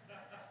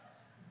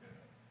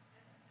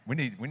 We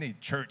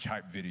need church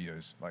hype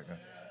videos like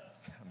that.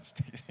 I'm just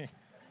teasing.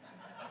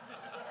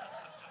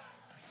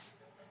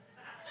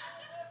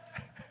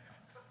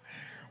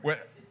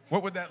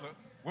 What would that look?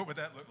 What would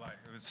that look like?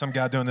 Some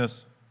guy doing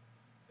this.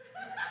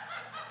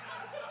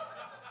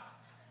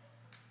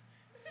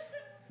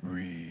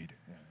 Read.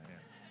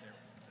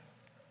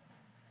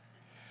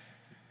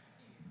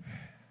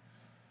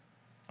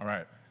 All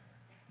right.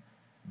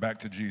 Back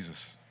to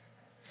Jesus.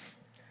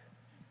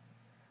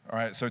 All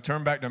right, so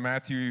turn back to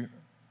Matthew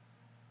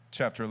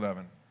chapter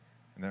 11.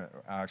 And then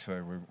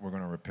actually, we're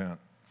going to repent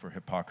for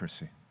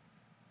hypocrisy.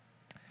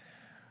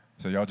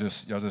 So y'all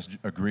just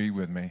agree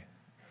with me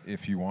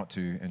if you want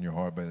to in your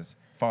heart. But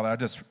Father, I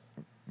just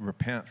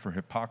repent for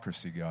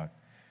hypocrisy, God,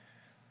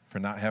 for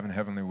not having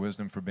heavenly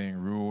wisdom, for being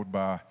ruled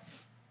by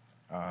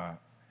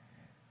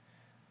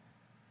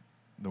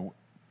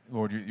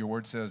Lord, your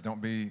word says,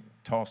 don't be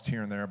tossed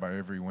here and there by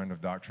every wind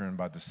of doctrine,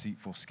 by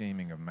deceitful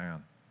scheming of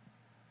man.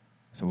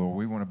 So, Lord,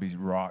 we want to be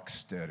rock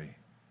steady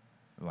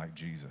like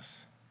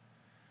Jesus.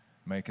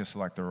 Make us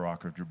like the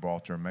rock of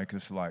Gibraltar. Make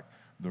us like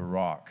the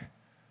rock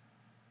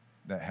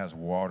that has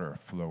water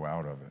flow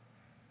out of it,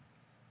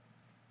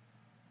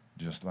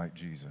 just like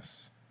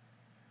Jesus.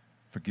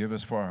 Forgive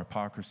us for our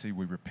hypocrisy.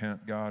 We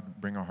repent,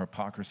 God. Bring our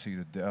hypocrisy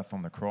to death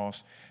on the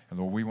cross. And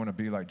Lord, we want to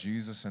be like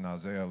Jesus in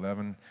Isaiah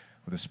 11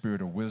 with the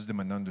spirit of wisdom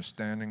and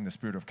understanding, the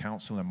spirit of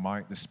counsel and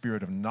might, the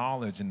spirit of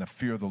knowledge and the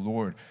fear of the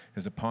Lord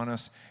is upon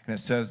us. And it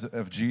says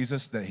of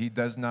Jesus that he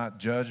does not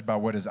judge by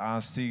what his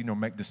eyes see, nor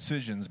make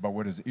decisions by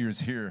what his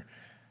ears hear,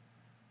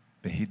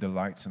 but he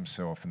delights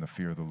himself in the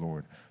fear of the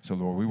Lord. So,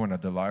 Lord, we want to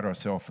delight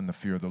ourselves in the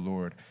fear of the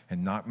Lord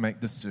and not make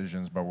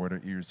decisions by what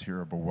our ears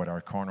hear, but what our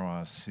carnal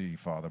eyes see,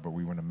 Father, but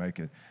we want to make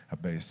it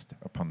based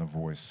upon the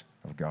voice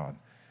of God.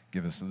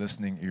 Give us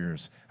listening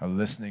ears, a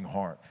listening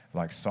heart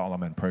like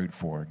Solomon prayed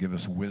for. Give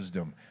us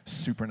wisdom,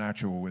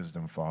 supernatural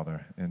wisdom,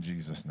 Father, in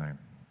Jesus' name.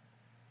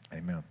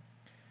 Amen.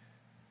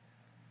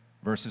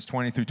 Verses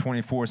 20 through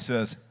 24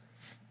 says,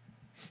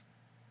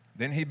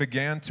 then he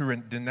began to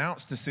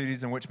denounce the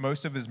cities in which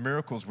most of his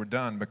miracles were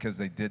done because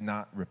they did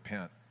not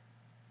repent.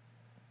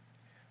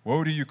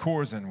 Woe to you,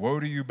 Chorazin! Woe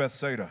to you,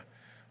 Bethsaida!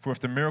 For if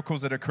the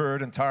miracles that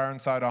occurred in Tyre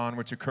and Sidon,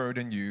 which occurred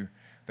in you,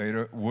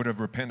 they would have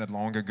repented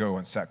long ago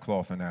in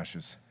sackcloth and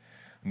ashes.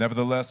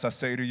 Nevertheless, I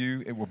say to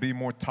you, it will be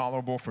more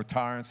tolerable for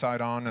Tyre and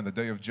Sidon in the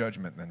day of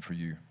judgment than for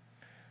you.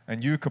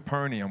 And you,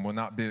 Capernaum, will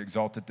not be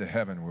exalted to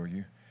heaven, will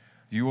you?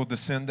 You will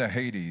descend to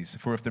Hades.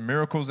 For if the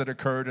miracles that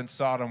occurred in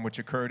Sodom, which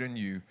occurred in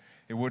you,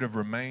 it would have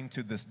remained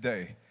to this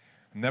day.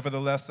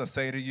 Nevertheless, I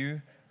say to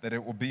you that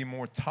it will be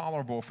more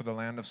tolerable for the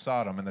land of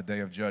Sodom in the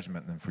day of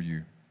judgment than for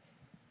you.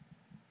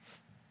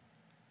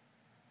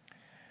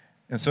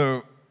 And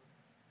so,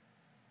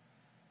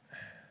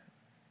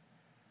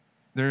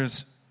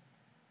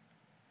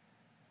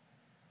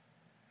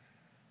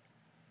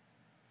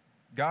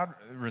 God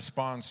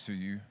responds to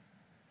you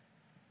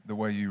the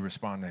way you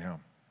respond to him.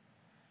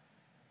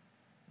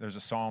 There's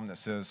a psalm that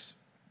says,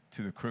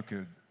 to the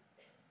crooked,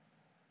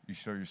 you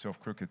show yourself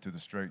crooked. To the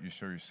straight, you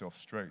show yourself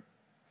straight.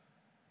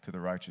 To the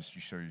righteous, you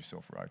show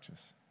yourself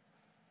righteous.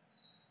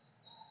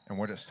 And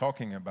what it's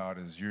talking about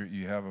is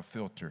you have a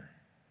filter.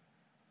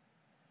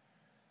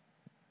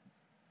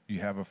 You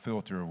have a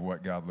filter of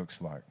what God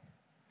looks like.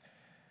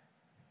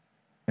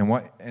 And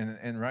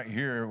right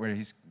here, where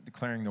he's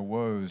declaring the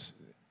woes,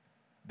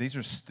 These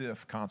are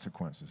stiff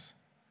consequences.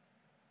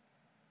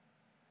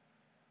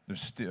 They're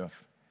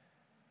stiff,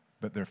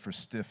 but they're for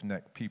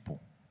stiff-necked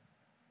people.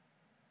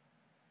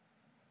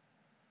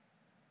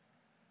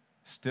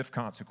 Stiff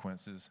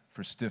consequences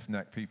for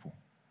stiff-necked people.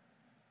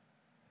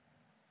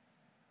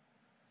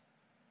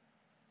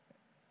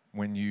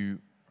 When you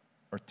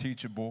are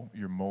teachable,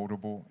 you're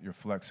moldable, you're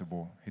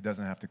flexible, he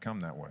doesn't have to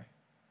come that way.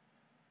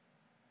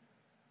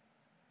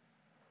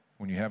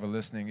 When you have a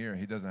listening ear,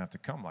 he doesn't have to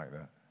come like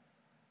that.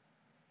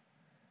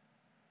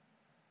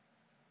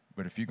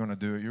 But if you're going to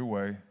do it your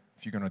way,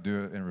 if you're going to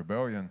do it in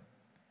rebellion,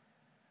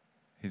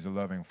 he's a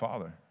loving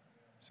father,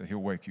 so he'll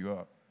wake you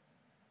up.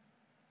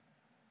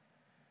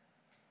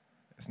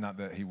 It's not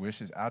that he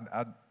wishes.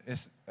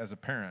 As a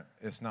parent,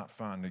 it's not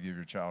fun to give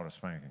your child a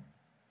spanking.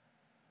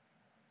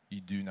 You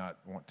do not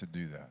want to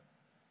do that.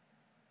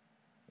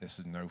 This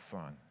is no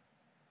fun.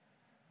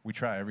 We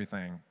try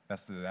everything.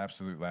 That's the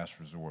absolute last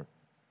resort.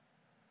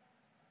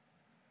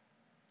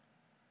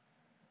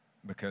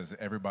 Because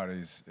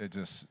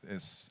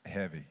it's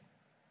heavy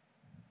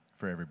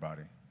for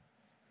everybody.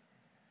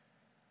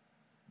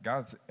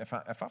 If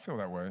I feel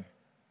that way,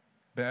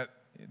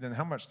 then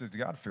how much does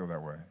God feel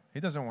that way?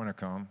 He doesn't want to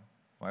come.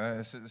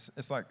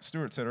 It's like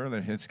Stuart said earlier,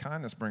 his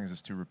kindness brings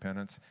us to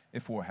repentance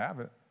if we'll have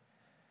it.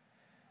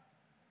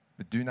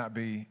 But do not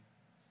be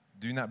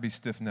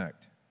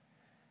stiff-necked.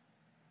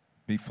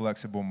 Be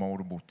flexible,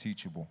 moldable,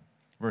 teachable.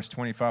 Verse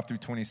 25 through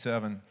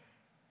 27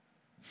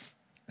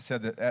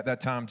 said that at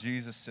that time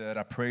Jesus said,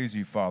 I praise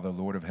you, Father,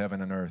 Lord of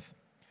heaven and earth,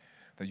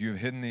 that you have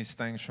hidden these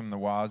things from the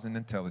wise and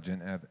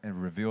intelligent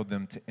and revealed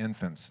them to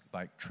infants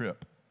like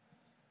Trip.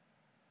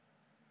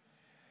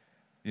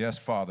 Yes,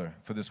 Father,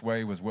 for this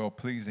way was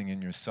well-pleasing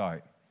in your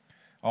sight.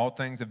 All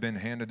things have been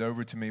handed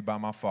over to me by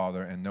my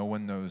Father, and no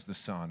one knows the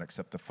Son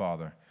except the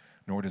Father,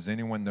 nor does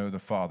anyone know the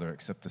Father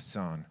except the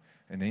Son,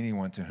 and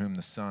anyone to whom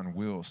the Son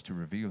wills to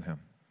reveal him.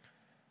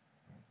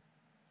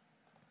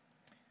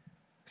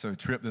 So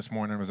Trip this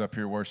morning was up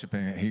here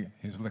worshiping, and he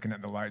was looking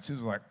at the lights. He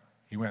was like,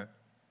 he went,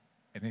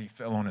 and then he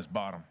fell on his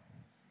bottom.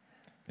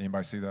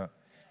 Anybody see that?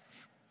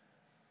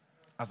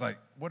 I was like,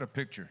 what a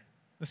picture.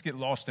 Let's get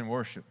lost in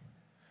worship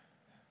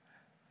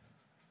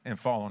and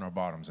fall on our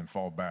bottoms and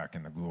fall back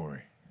in the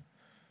glory.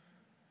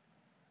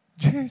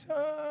 Jesus.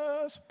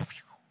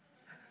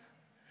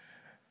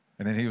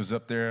 And then he was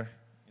up there,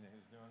 he was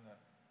doing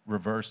the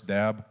reverse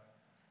dab,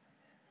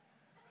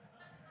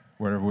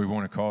 whatever we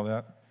want to call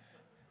that.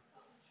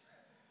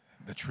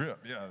 The trip,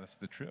 yeah, that's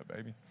the trip,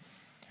 baby.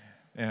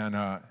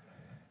 And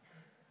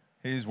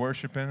he's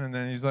worshiping, and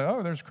then he's like,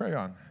 oh, there's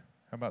crayon.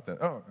 How about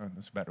that? Oh,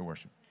 let's back to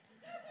worship.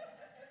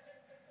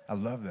 I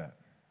love that.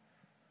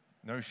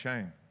 No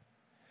shame.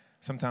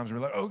 Sometimes we're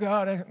like, oh,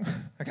 God,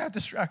 I got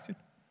distracted.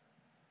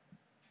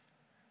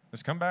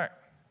 Let's come back.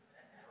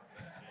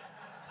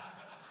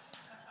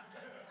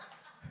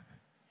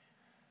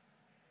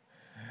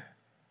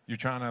 You're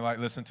trying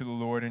to listen to the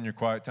Lord in your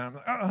quiet time.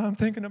 Like, oh, I'm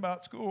thinking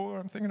about school, or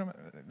I'm thinking about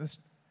this.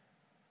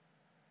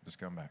 Just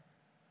come back.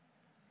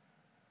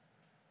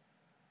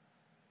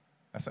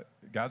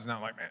 God's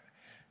not like, man,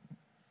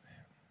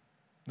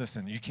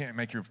 listen, you can't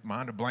make your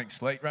mind a blank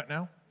slate right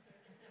now.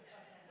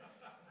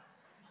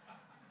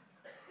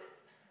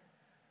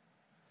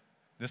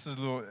 This is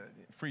a little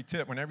free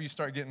tip. Whenever you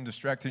start getting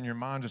distracted in your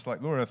mind, just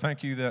like, Lord, I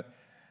thank you that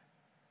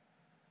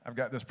I've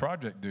got this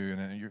project due,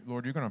 and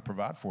Lord, you're going to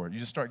provide for it. You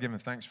just start giving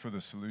thanks for the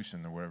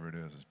solution to whatever it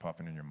is that's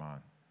popping in your mind.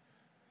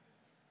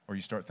 Or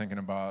you start thinking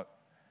about,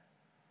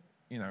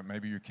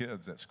 maybe your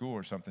kids at school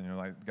or something. You're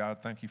like, God,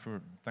 thank you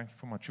for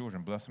my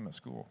children. Bless them at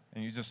school.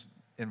 And you just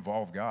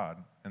involve God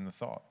in the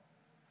thought.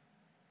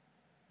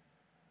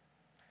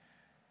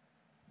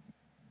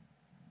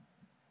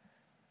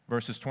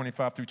 Verses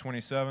 25 through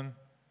 27.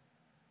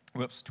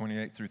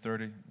 28 through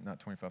 30, not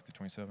 25 through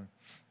 27. It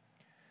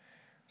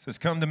says,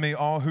 come to me,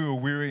 all who are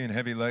weary and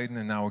heavy laden,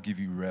 and I will give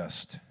you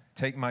rest.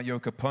 Take my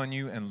yoke upon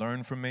you and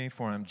learn from me,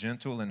 for I am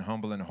gentle and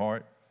humble in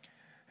heart,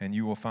 and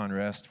you will find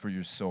rest for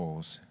your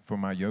souls. For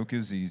my yoke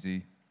is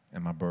easy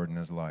and my burden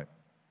is light.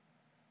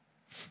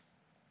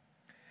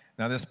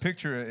 Now, this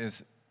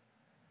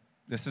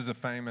is a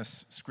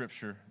famous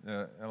scripture.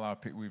 A lot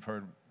of people we've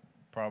heard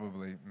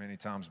probably many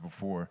times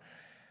before.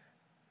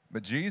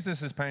 But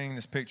Jesus is painting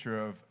this picture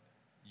of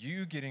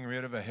you getting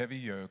rid of a heavy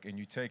yoke and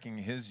you taking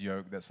his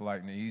yoke that's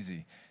light and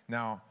easy.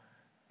 Now,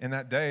 in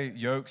that day,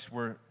 you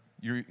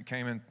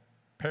came in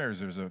pairs.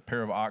 There's a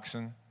pair of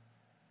oxen.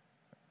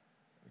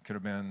 It could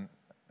have been,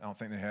 I don't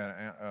think they had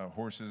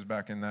horses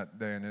back in that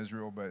day in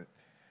Israel, but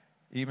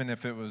even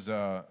if it was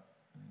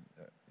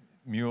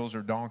mules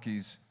or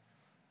donkeys,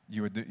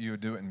 you would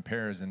do it in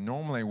pairs. And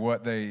normally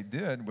what they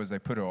did was they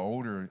put an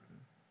older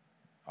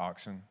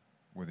oxen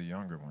with a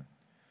younger one.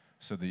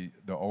 So the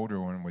older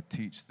one would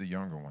teach the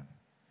younger one.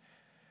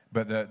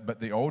 But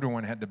the older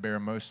one had to bear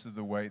most of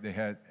the weight they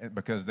had,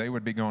 because they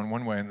would be going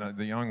one way and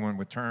the young one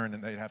would turn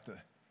and they'd have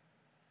to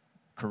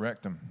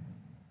correct them.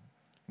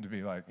 To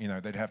be like,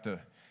 they'd have to,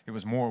 it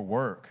was more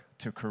work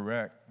to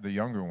correct the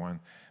younger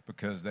one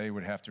because they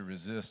would have to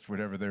resist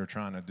whatever they were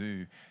trying to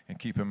do and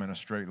keep him in a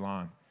straight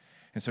line.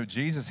 And so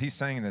Jesus, he's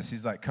saying this.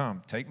 He's like,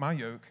 come, take my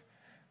yoke.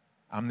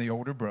 I'm the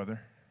older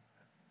brother.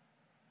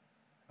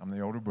 I'm the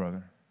older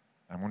brother.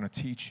 I'm going to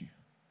teach you.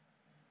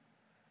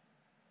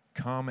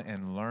 Come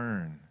and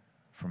learn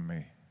from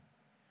me.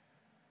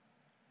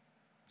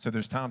 So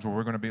there's times where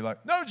we're going to be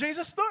like, no,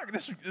 Jesus, look,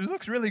 it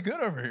looks really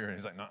good over here. And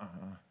he's like, no.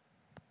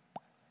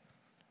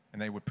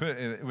 And they would put,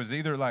 it was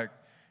either like,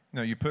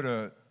 you put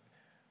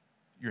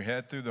your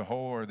head through the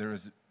hole, or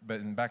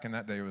back in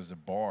that day, it was a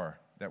bar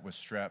that was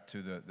strapped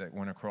that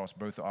went across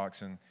both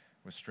oxen,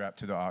 was strapped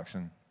to the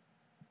oxen.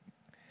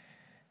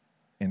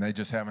 And they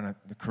just having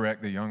to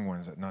correct the young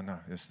ones that, no,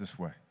 it's this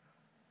way.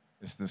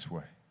 It's this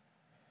way.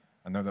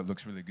 I know that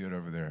looks really good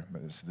over there,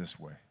 but it's this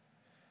way.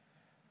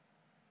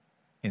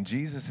 And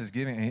Jesus is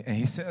giving, and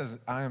he says,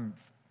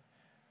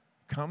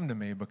 come to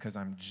me because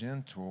I'm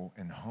gentle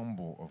and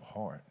humble of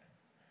heart.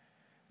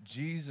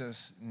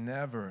 Jesus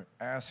never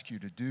asks you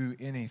to do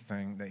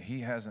anything that he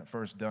hasn't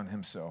first done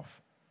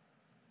himself.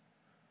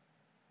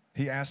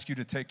 He asks you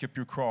to take up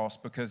your cross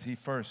because he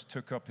first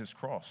took up his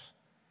cross.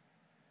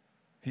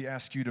 He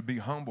asks you to be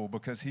humble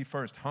because he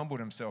first humbled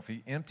himself.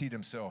 He emptied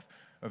himself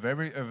of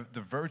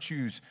the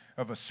virtues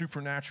of a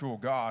supernatural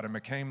God and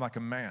became like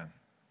a man.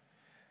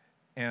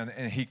 And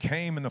he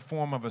came in the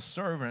form of a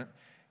servant,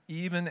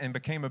 and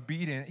became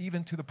obedient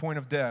even to the point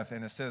of death.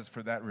 And it says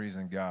for that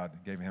reason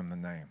God gave him the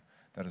name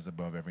that is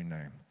above every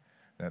name.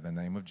 That the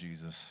name of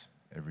Jesus,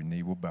 every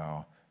knee will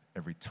bow,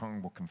 every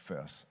tongue will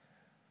confess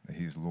that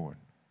he is Lord.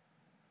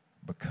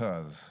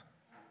 Because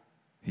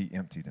he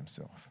emptied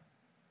himself.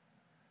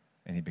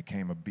 And he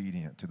became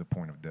obedient to the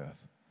point of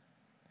death.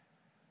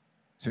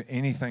 So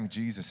anything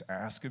Jesus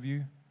asks of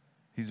you,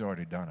 he's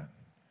already done it.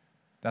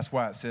 That's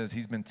why it says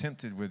he's been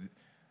tempted with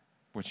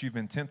what you've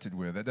been tempted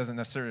with. That doesn't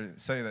necessarily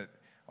say that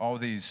all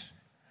these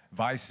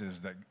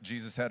vices that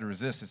Jesus had to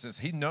resist. It says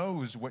he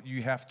knows what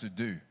you have to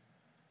do.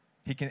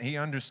 He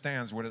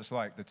understands what it's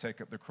like to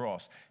take up the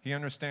cross. He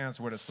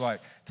understands what it's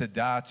like to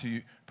die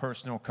to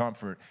personal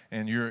comfort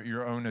and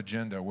your own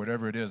agenda,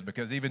 whatever it is.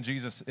 Because even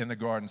Jesus in the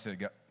garden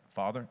said,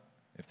 Father,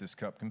 if this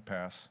cup can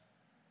pass,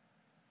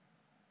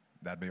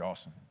 that'd be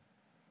awesome.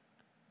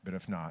 But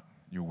if not,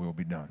 your will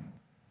be done.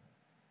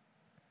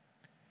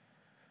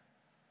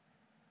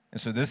 And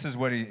so this is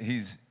what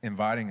he's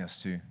inviting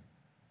us to.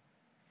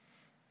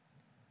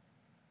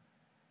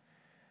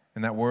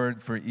 And that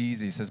word for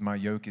easy says, my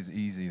yoke is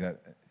easy.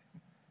 That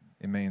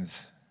it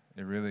means,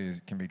 it really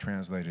can be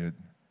translated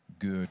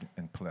good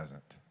and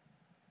pleasant.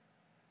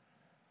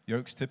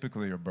 Yokes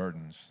typically are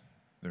burdens.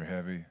 They're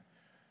heavy.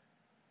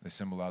 They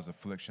symbolize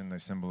affliction. They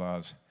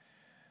symbolize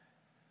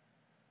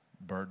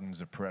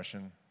burdens,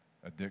 oppression,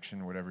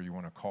 addiction, whatever you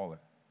want to call it.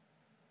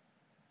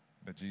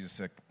 But Jesus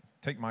said,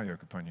 take my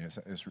yoke upon you.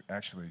 It's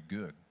actually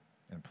good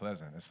and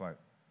pleasant. It's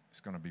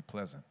going to be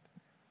pleasant.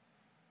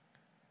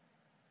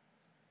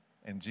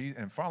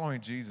 And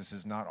following Jesus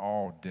is not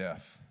all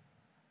death.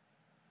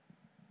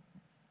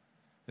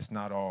 It's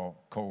not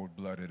all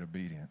cold-blooded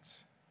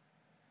obedience,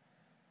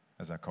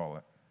 as I call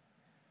it.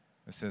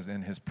 It says,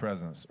 in his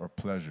presence are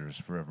pleasures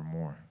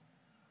forevermore.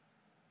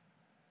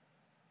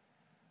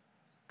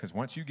 Because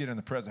once you get in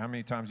the presence, how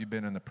many times you've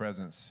been in the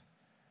presence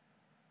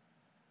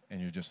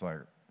and you're just like,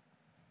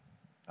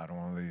 I don't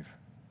want to leave.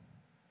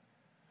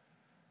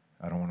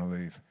 I don't want to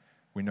leave.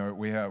 We know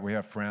we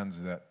have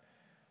friends that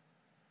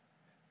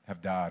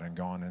have died and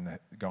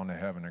gone to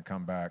heaven and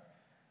come back.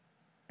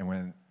 And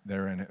when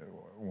they're in,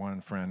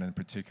 one friend in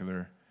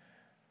particular,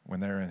 when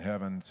they're in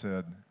heaven,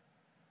 said,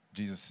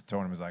 Jesus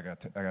told him, I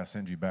got to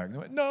send you back. And they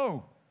went,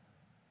 no,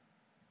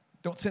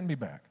 don't send me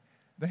back.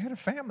 They had a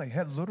family,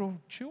 had little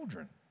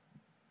children.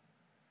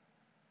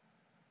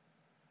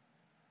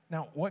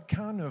 Now, what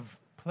kind of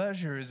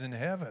pleasure is in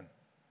heaven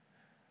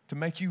to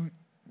make you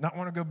not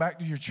want to go back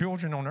to your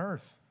children on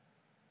earth?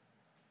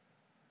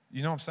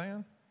 You know what I'm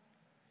saying?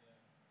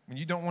 When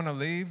you don't want to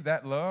leave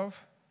that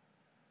love,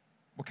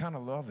 what kind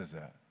of love is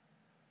that?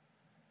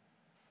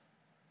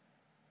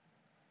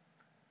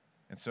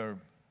 And so,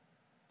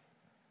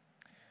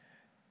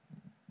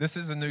 this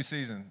is a new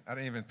season. I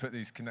didn't even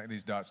connect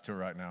these dots to it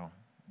right now.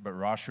 But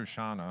Rosh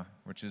Hashanah,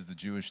 which is the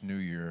Jewish New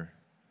Year,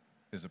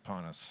 is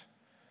upon us.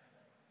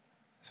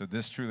 So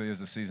this truly is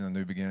a season of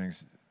new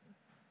beginnings.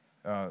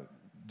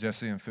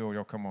 Jesse and Phil,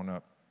 y'all come on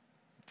up.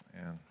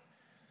 And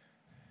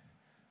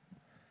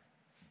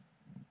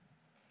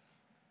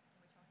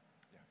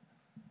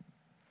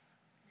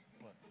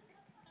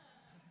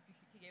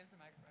he gave us a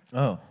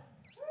microphone.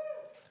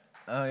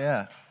 Oh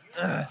yeah.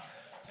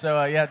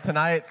 So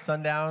tonight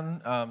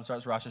sundown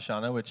starts Rosh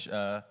Hashanah, which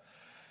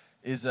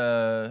is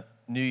a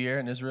new year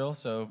in Israel.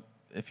 So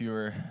if you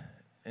were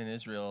in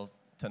Israel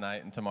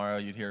tonight and tomorrow,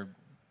 you'd hear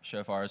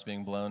shofars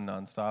being blown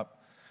nonstop.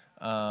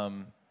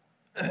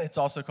 It's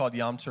also called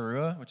Yom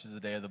Teruah, which is the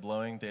day of the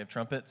blowing, day of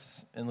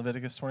trumpets in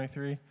Leviticus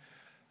 23.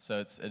 So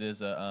it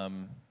is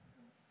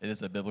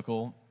a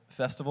biblical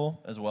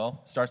festival as well.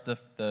 It starts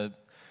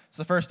it's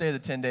the first day of the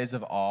 10 days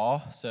of awe.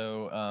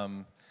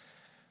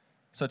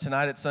 So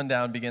tonight at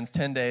sundown begins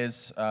 10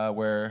 days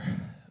where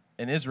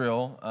in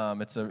Israel,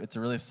 it's a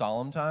really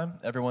solemn time.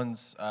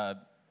 Everyone's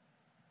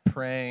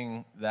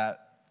praying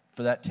that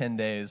for that 10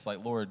 days,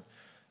 like, Lord,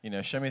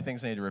 show me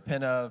things I need to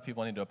repent of,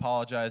 people I need to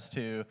apologize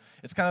to.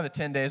 It's kind of the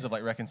 10 days of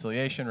like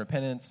reconciliation,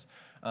 repentance,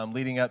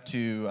 leading up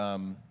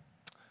to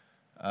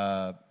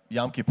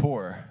Yom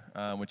Kippur,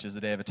 which is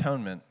the Day of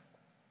Atonement,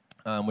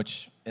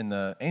 which in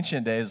the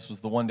ancient days was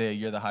the one day a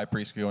year the high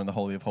priest could go in the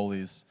Holy of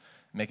Holies,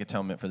 make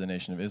atonement for the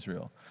nation of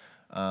Israel.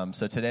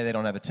 So today they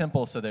don't have a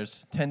temple, so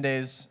there's 10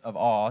 days of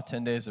awe,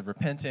 10 days of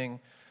repenting,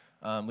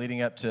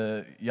 leading up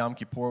to Yom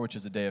Kippur, which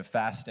is a day of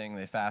fasting.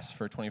 They fast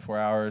for 24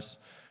 hours.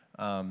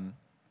 And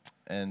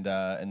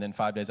then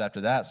 5 days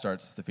after that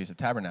starts the Feast of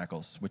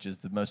Tabernacles, which is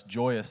the most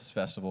joyous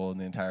festival in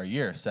the entire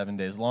year. 7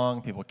 days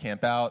long, people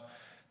camp out,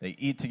 they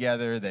eat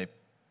together, they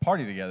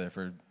party together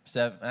for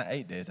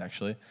 8 days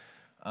actually.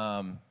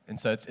 And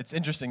so it's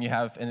interesting. You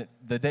have, and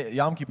the day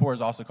Yom Kippur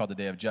is also called the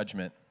Day of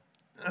Judgment,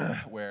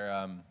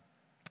 where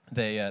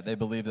they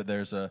believe that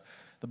the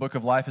book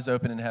of life is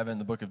open in heaven,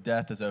 the book of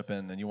death is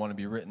open, and you want to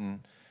be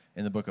written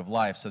in the book of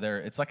life. So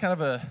it's like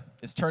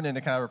it's turned into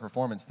kind of a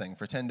performance thing.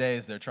 For 10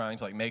 days, they're trying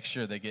to like make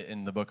sure they get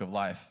in the book of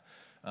life.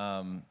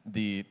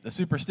 The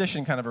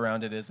superstition kind of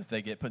around it is if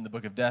they get put in the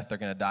book of death, they're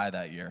going to die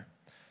that year.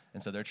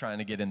 And so they're trying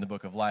to get in the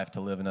book of life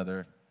to live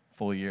another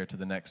full year to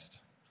the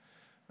next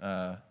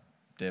Day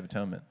of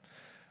Atonement.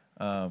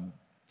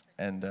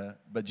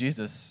 But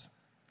Jesus,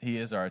 he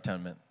is our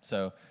atonement.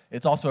 So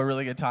it's also a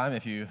really good time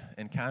if you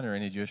encounter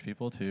any Jewish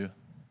people to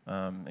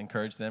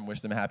encourage them,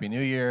 wish them a Happy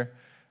New Year.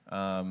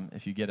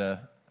 If you get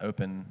a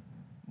open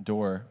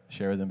door,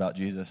 share with them about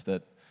Jesus.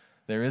 That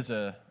there is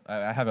I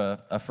have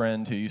a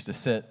friend who used to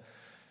sit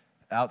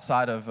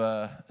outside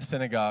of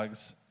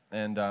synagogues,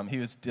 and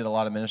he did a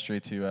lot of ministry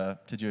to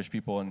Jewish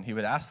people, and he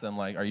would ask them,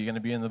 like, "Are you going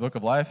to be in the book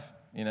of life?"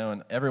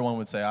 And everyone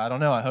would say, "I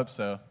don't know. I hope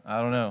so. I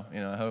don't know.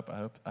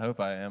 I hope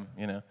I am."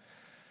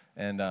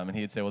 And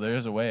he'd say, "Well, there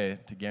is a way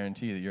to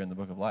guarantee that you're in the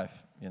book of life."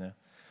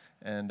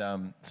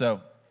 And so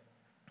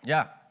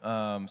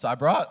I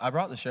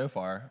brought the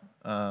shofar.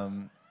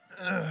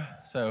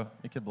 So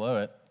you could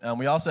blow it.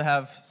 We also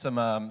have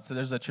some, so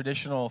there's a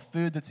traditional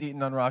food that's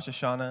eaten on Rosh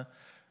Hashanah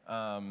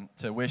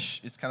to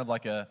wish, it's kind of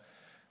like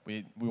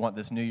we want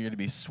this new year to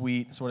be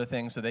sweet sort of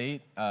thing. So they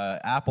eat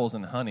apples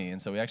and honey,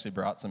 and so we actually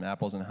brought some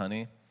apples and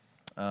honey.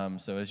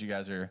 So as you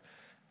guys are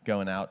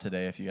going out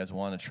today, if you guys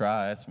want to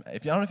try,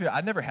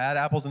 I'd never had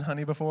apples and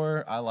honey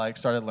before. I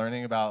started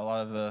learning about a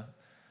lot of the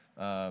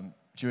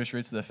Jewish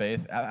roots of the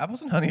faith.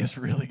 Apples and honey is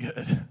really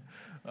good.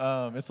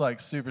 It's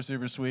like super,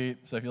 super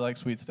sweet. So if you like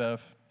sweet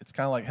stuff, it's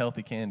kind of like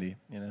healthy candy,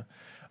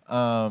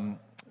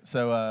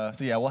 So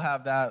we'll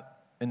have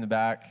that in the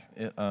back.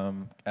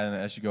 And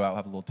as you go out, we'll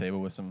have a little table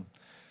with some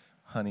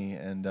honey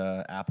and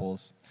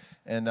apples.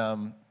 And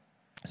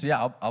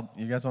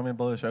you guys want me to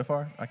blow the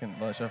shofar? I can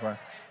blow the shofar.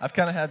 I've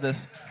kind of had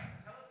this. Tell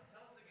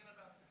us again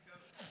about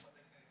Sukkot and what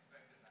they can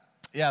expect in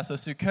that. Yeah, so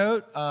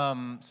Sukkot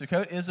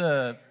is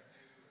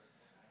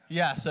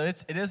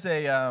it is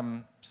a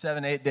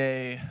 7-8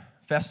 day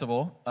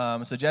festival.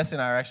 So Jesse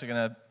and I are actually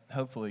going to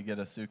hopefully get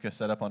a sukkah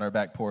set up on our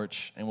back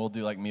porch, and we'll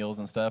do like meals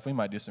and stuff. We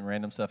might do some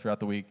random stuff throughout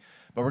the week,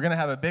 but we're going to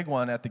have a big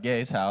one at the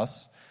Gay's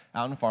house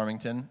out in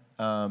Farmington.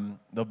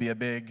 There'll be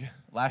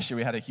last year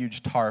we had a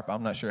huge tarp.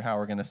 I'm not sure how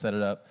we're going to set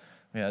it up.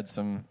 We had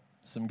some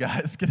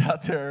guys get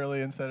out there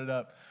early and set it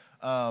up.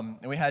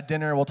 And we had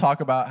dinner. We'll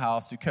talk about how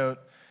Sukkot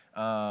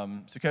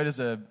is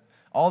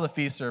all the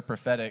feasts are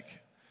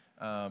prophetic,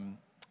 and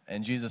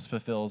Jesus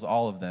fulfills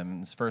all of them. In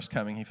his first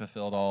coming, he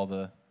fulfilled all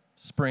the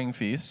spring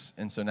feasts,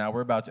 and so now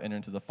we're about to enter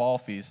into the fall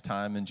feast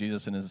time, and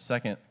Jesus in his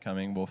second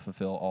coming will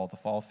fulfill all the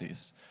fall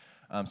feasts.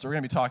 So we're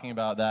going to be talking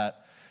about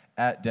that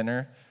at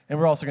dinner, and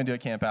we're also going to do a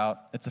camp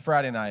out. It's a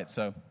Friday night,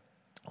 so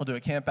we'll do a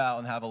camp out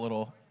and have a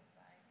little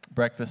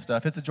breakfast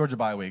stuff. It's a Georgia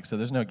bye week, so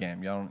there's no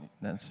game.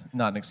 That's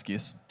not an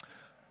excuse.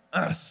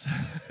 But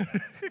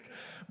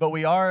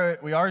we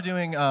are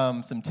doing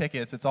some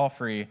tickets. It's all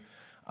free.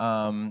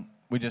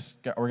 We're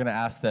going to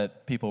ask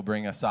that people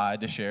bring a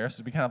side to share. So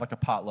it'll be kind of like a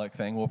potluck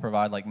thing. We'll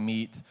provide like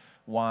meat,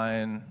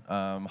 wine,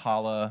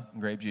 challah,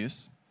 grape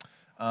juice.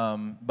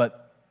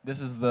 But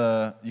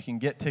you can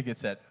get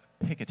tickets at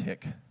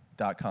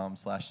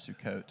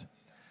picketic.com/Sukkot.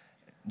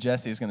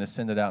 Jesse is going to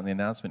send it out in the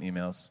announcement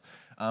emails.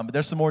 But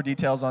there's some more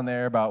details on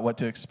there about what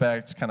to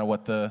expect, kind of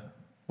what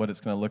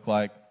it's going to look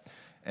like.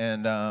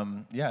 And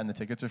and the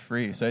tickets are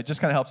free. So it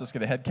just kind of helps us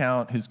get a head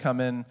count, who's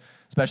coming,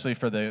 especially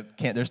for the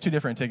camp. There's 2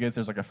 different tickets.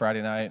 There's like a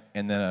Friday night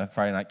and then a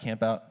Friday night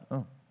camp out.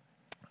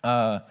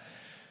 I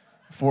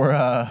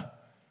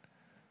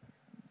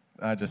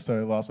just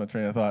totally lost my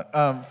train of thought.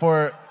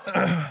 For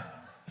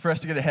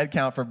us to get a head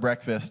count for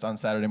breakfast on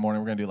Saturday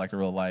morning, we're going to do like a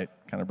real light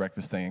kind of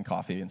breakfast thing and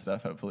coffee and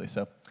stuff, hopefully.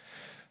 So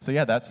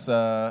that's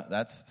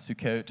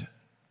Sukkot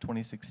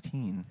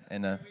 2016.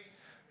 And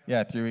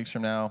 3 weeks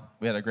from now.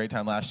 We had a great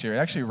time last year. It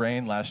actually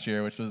rained last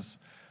year, which was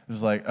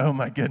like, oh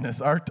my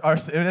goodness.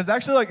 It's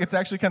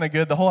actually kind of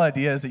good. The whole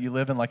idea is that you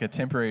live in like a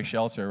temporary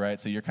shelter,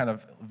 right? So you're kind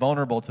of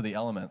vulnerable to the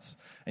elements.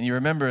 And you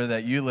remember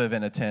that you live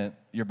in a tent,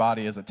 your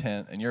body is a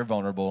tent, and you're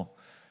vulnerable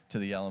to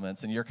the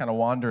elements, and you're kind of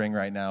wandering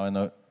right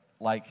now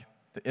like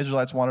the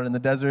Israelites wandered in the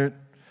desert.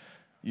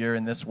 You're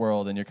in this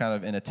world, and you're kind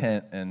of in a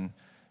tent, and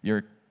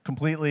you're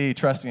completely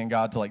trusting in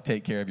God to like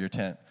take care of your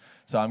tent.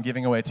 So I'm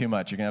giving away too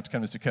much. You're gonna have to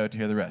come to Sukkot to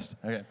hear the rest.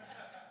 Okay.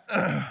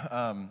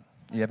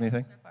 You have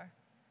anything?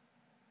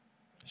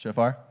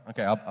 Shofar?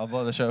 Okay, I'll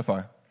blow the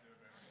shofar.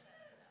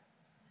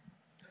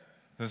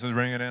 This is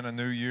ringing in a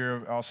new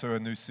year, also a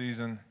new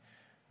season,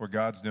 where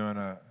God's doing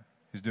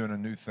He's doing a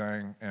new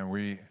thing, and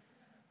we're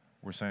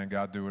saying,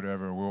 God, do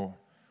whatever.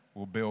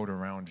 We'll build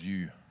around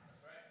you.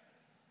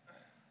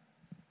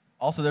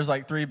 Also, there's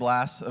like 3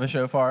 blasts of a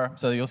shofar,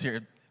 so you'll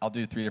hear. I'll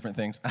do 3 different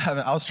things.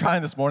 I was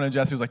trying this morning.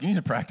 Jesse was like, "You need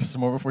to practice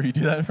some more before you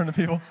do that in front of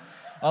people."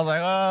 I was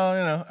like,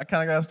 "Oh, I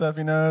kind of got stuff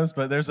he knows."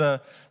 But there's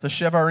the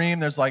shevarim.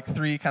 There's like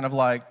 3 kind of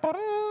like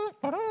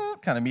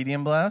kind of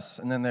medium blasts,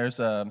 and then there's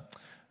the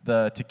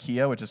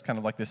tekiah, which is kind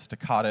of like this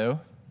staccato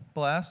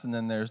blast, and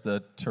then there's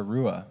the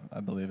teruah, I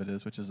believe it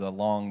is, which is a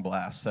long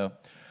blast. So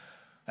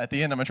at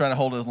the end, I'm gonna try to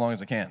hold it as long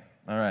as I can.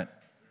 All right.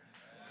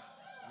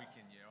 We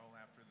can yell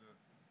after the.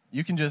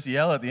 You can just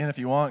yell at the end if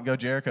you want. Go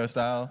Jericho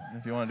style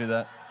if you want to do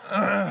that.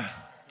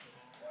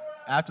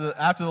 After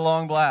the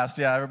long blast,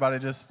 yeah, everybody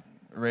just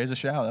raise a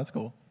shout. That's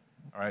cool.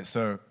 All right,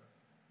 so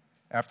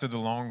after the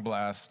long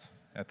blast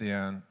at the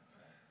end,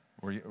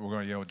 we're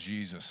going to yell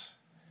Jesus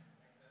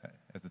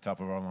at the top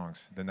of our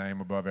lungs, the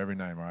name above every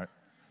name, right?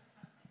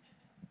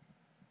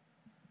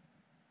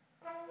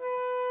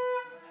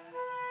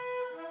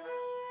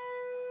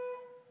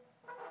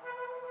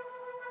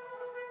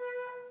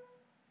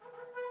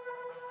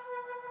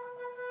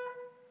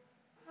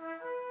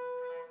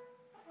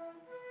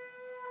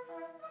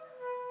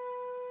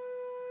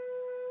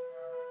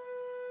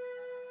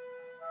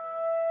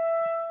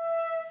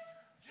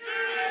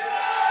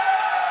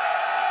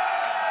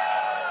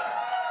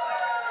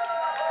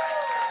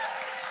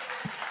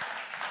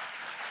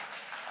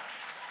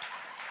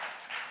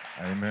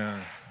 Amen.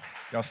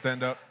 Y'all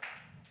stand up.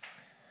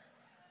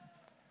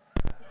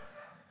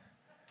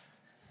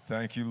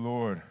 Thank you,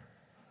 Lord.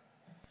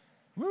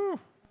 Woo.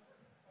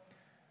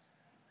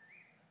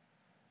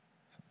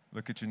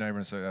 Look at your neighbor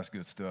and say, that's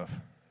good stuff.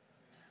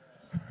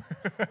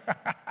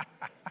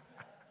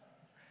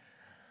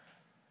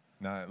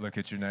 Now look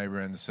at your neighbor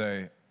and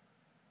say,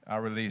 I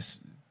release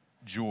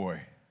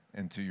joy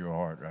into your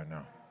heart right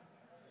now.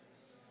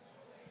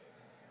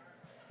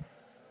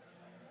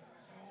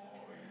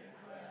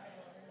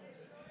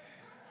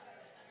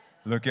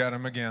 Look at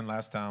him again,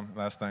 last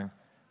thing.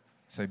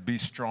 Say, be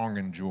strong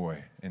in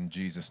joy in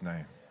Jesus'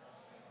 name.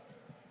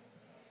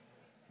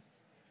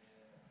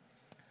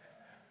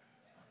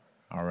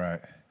 All right.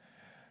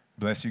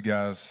 Bless you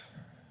guys.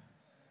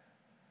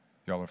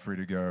 Y'all are free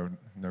to go.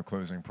 No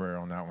closing prayer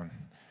on that one.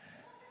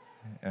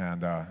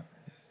 And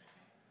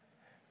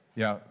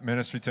yeah,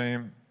 ministry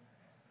team,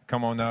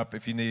 come on up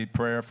if you need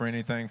prayer for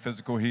anything,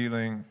 physical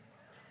healing,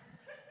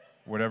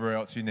 whatever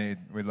else you need.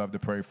 We'd love to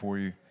pray for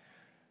you.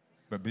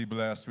 But be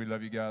blessed. We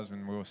love you guys,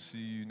 and we'll see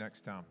you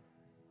next time.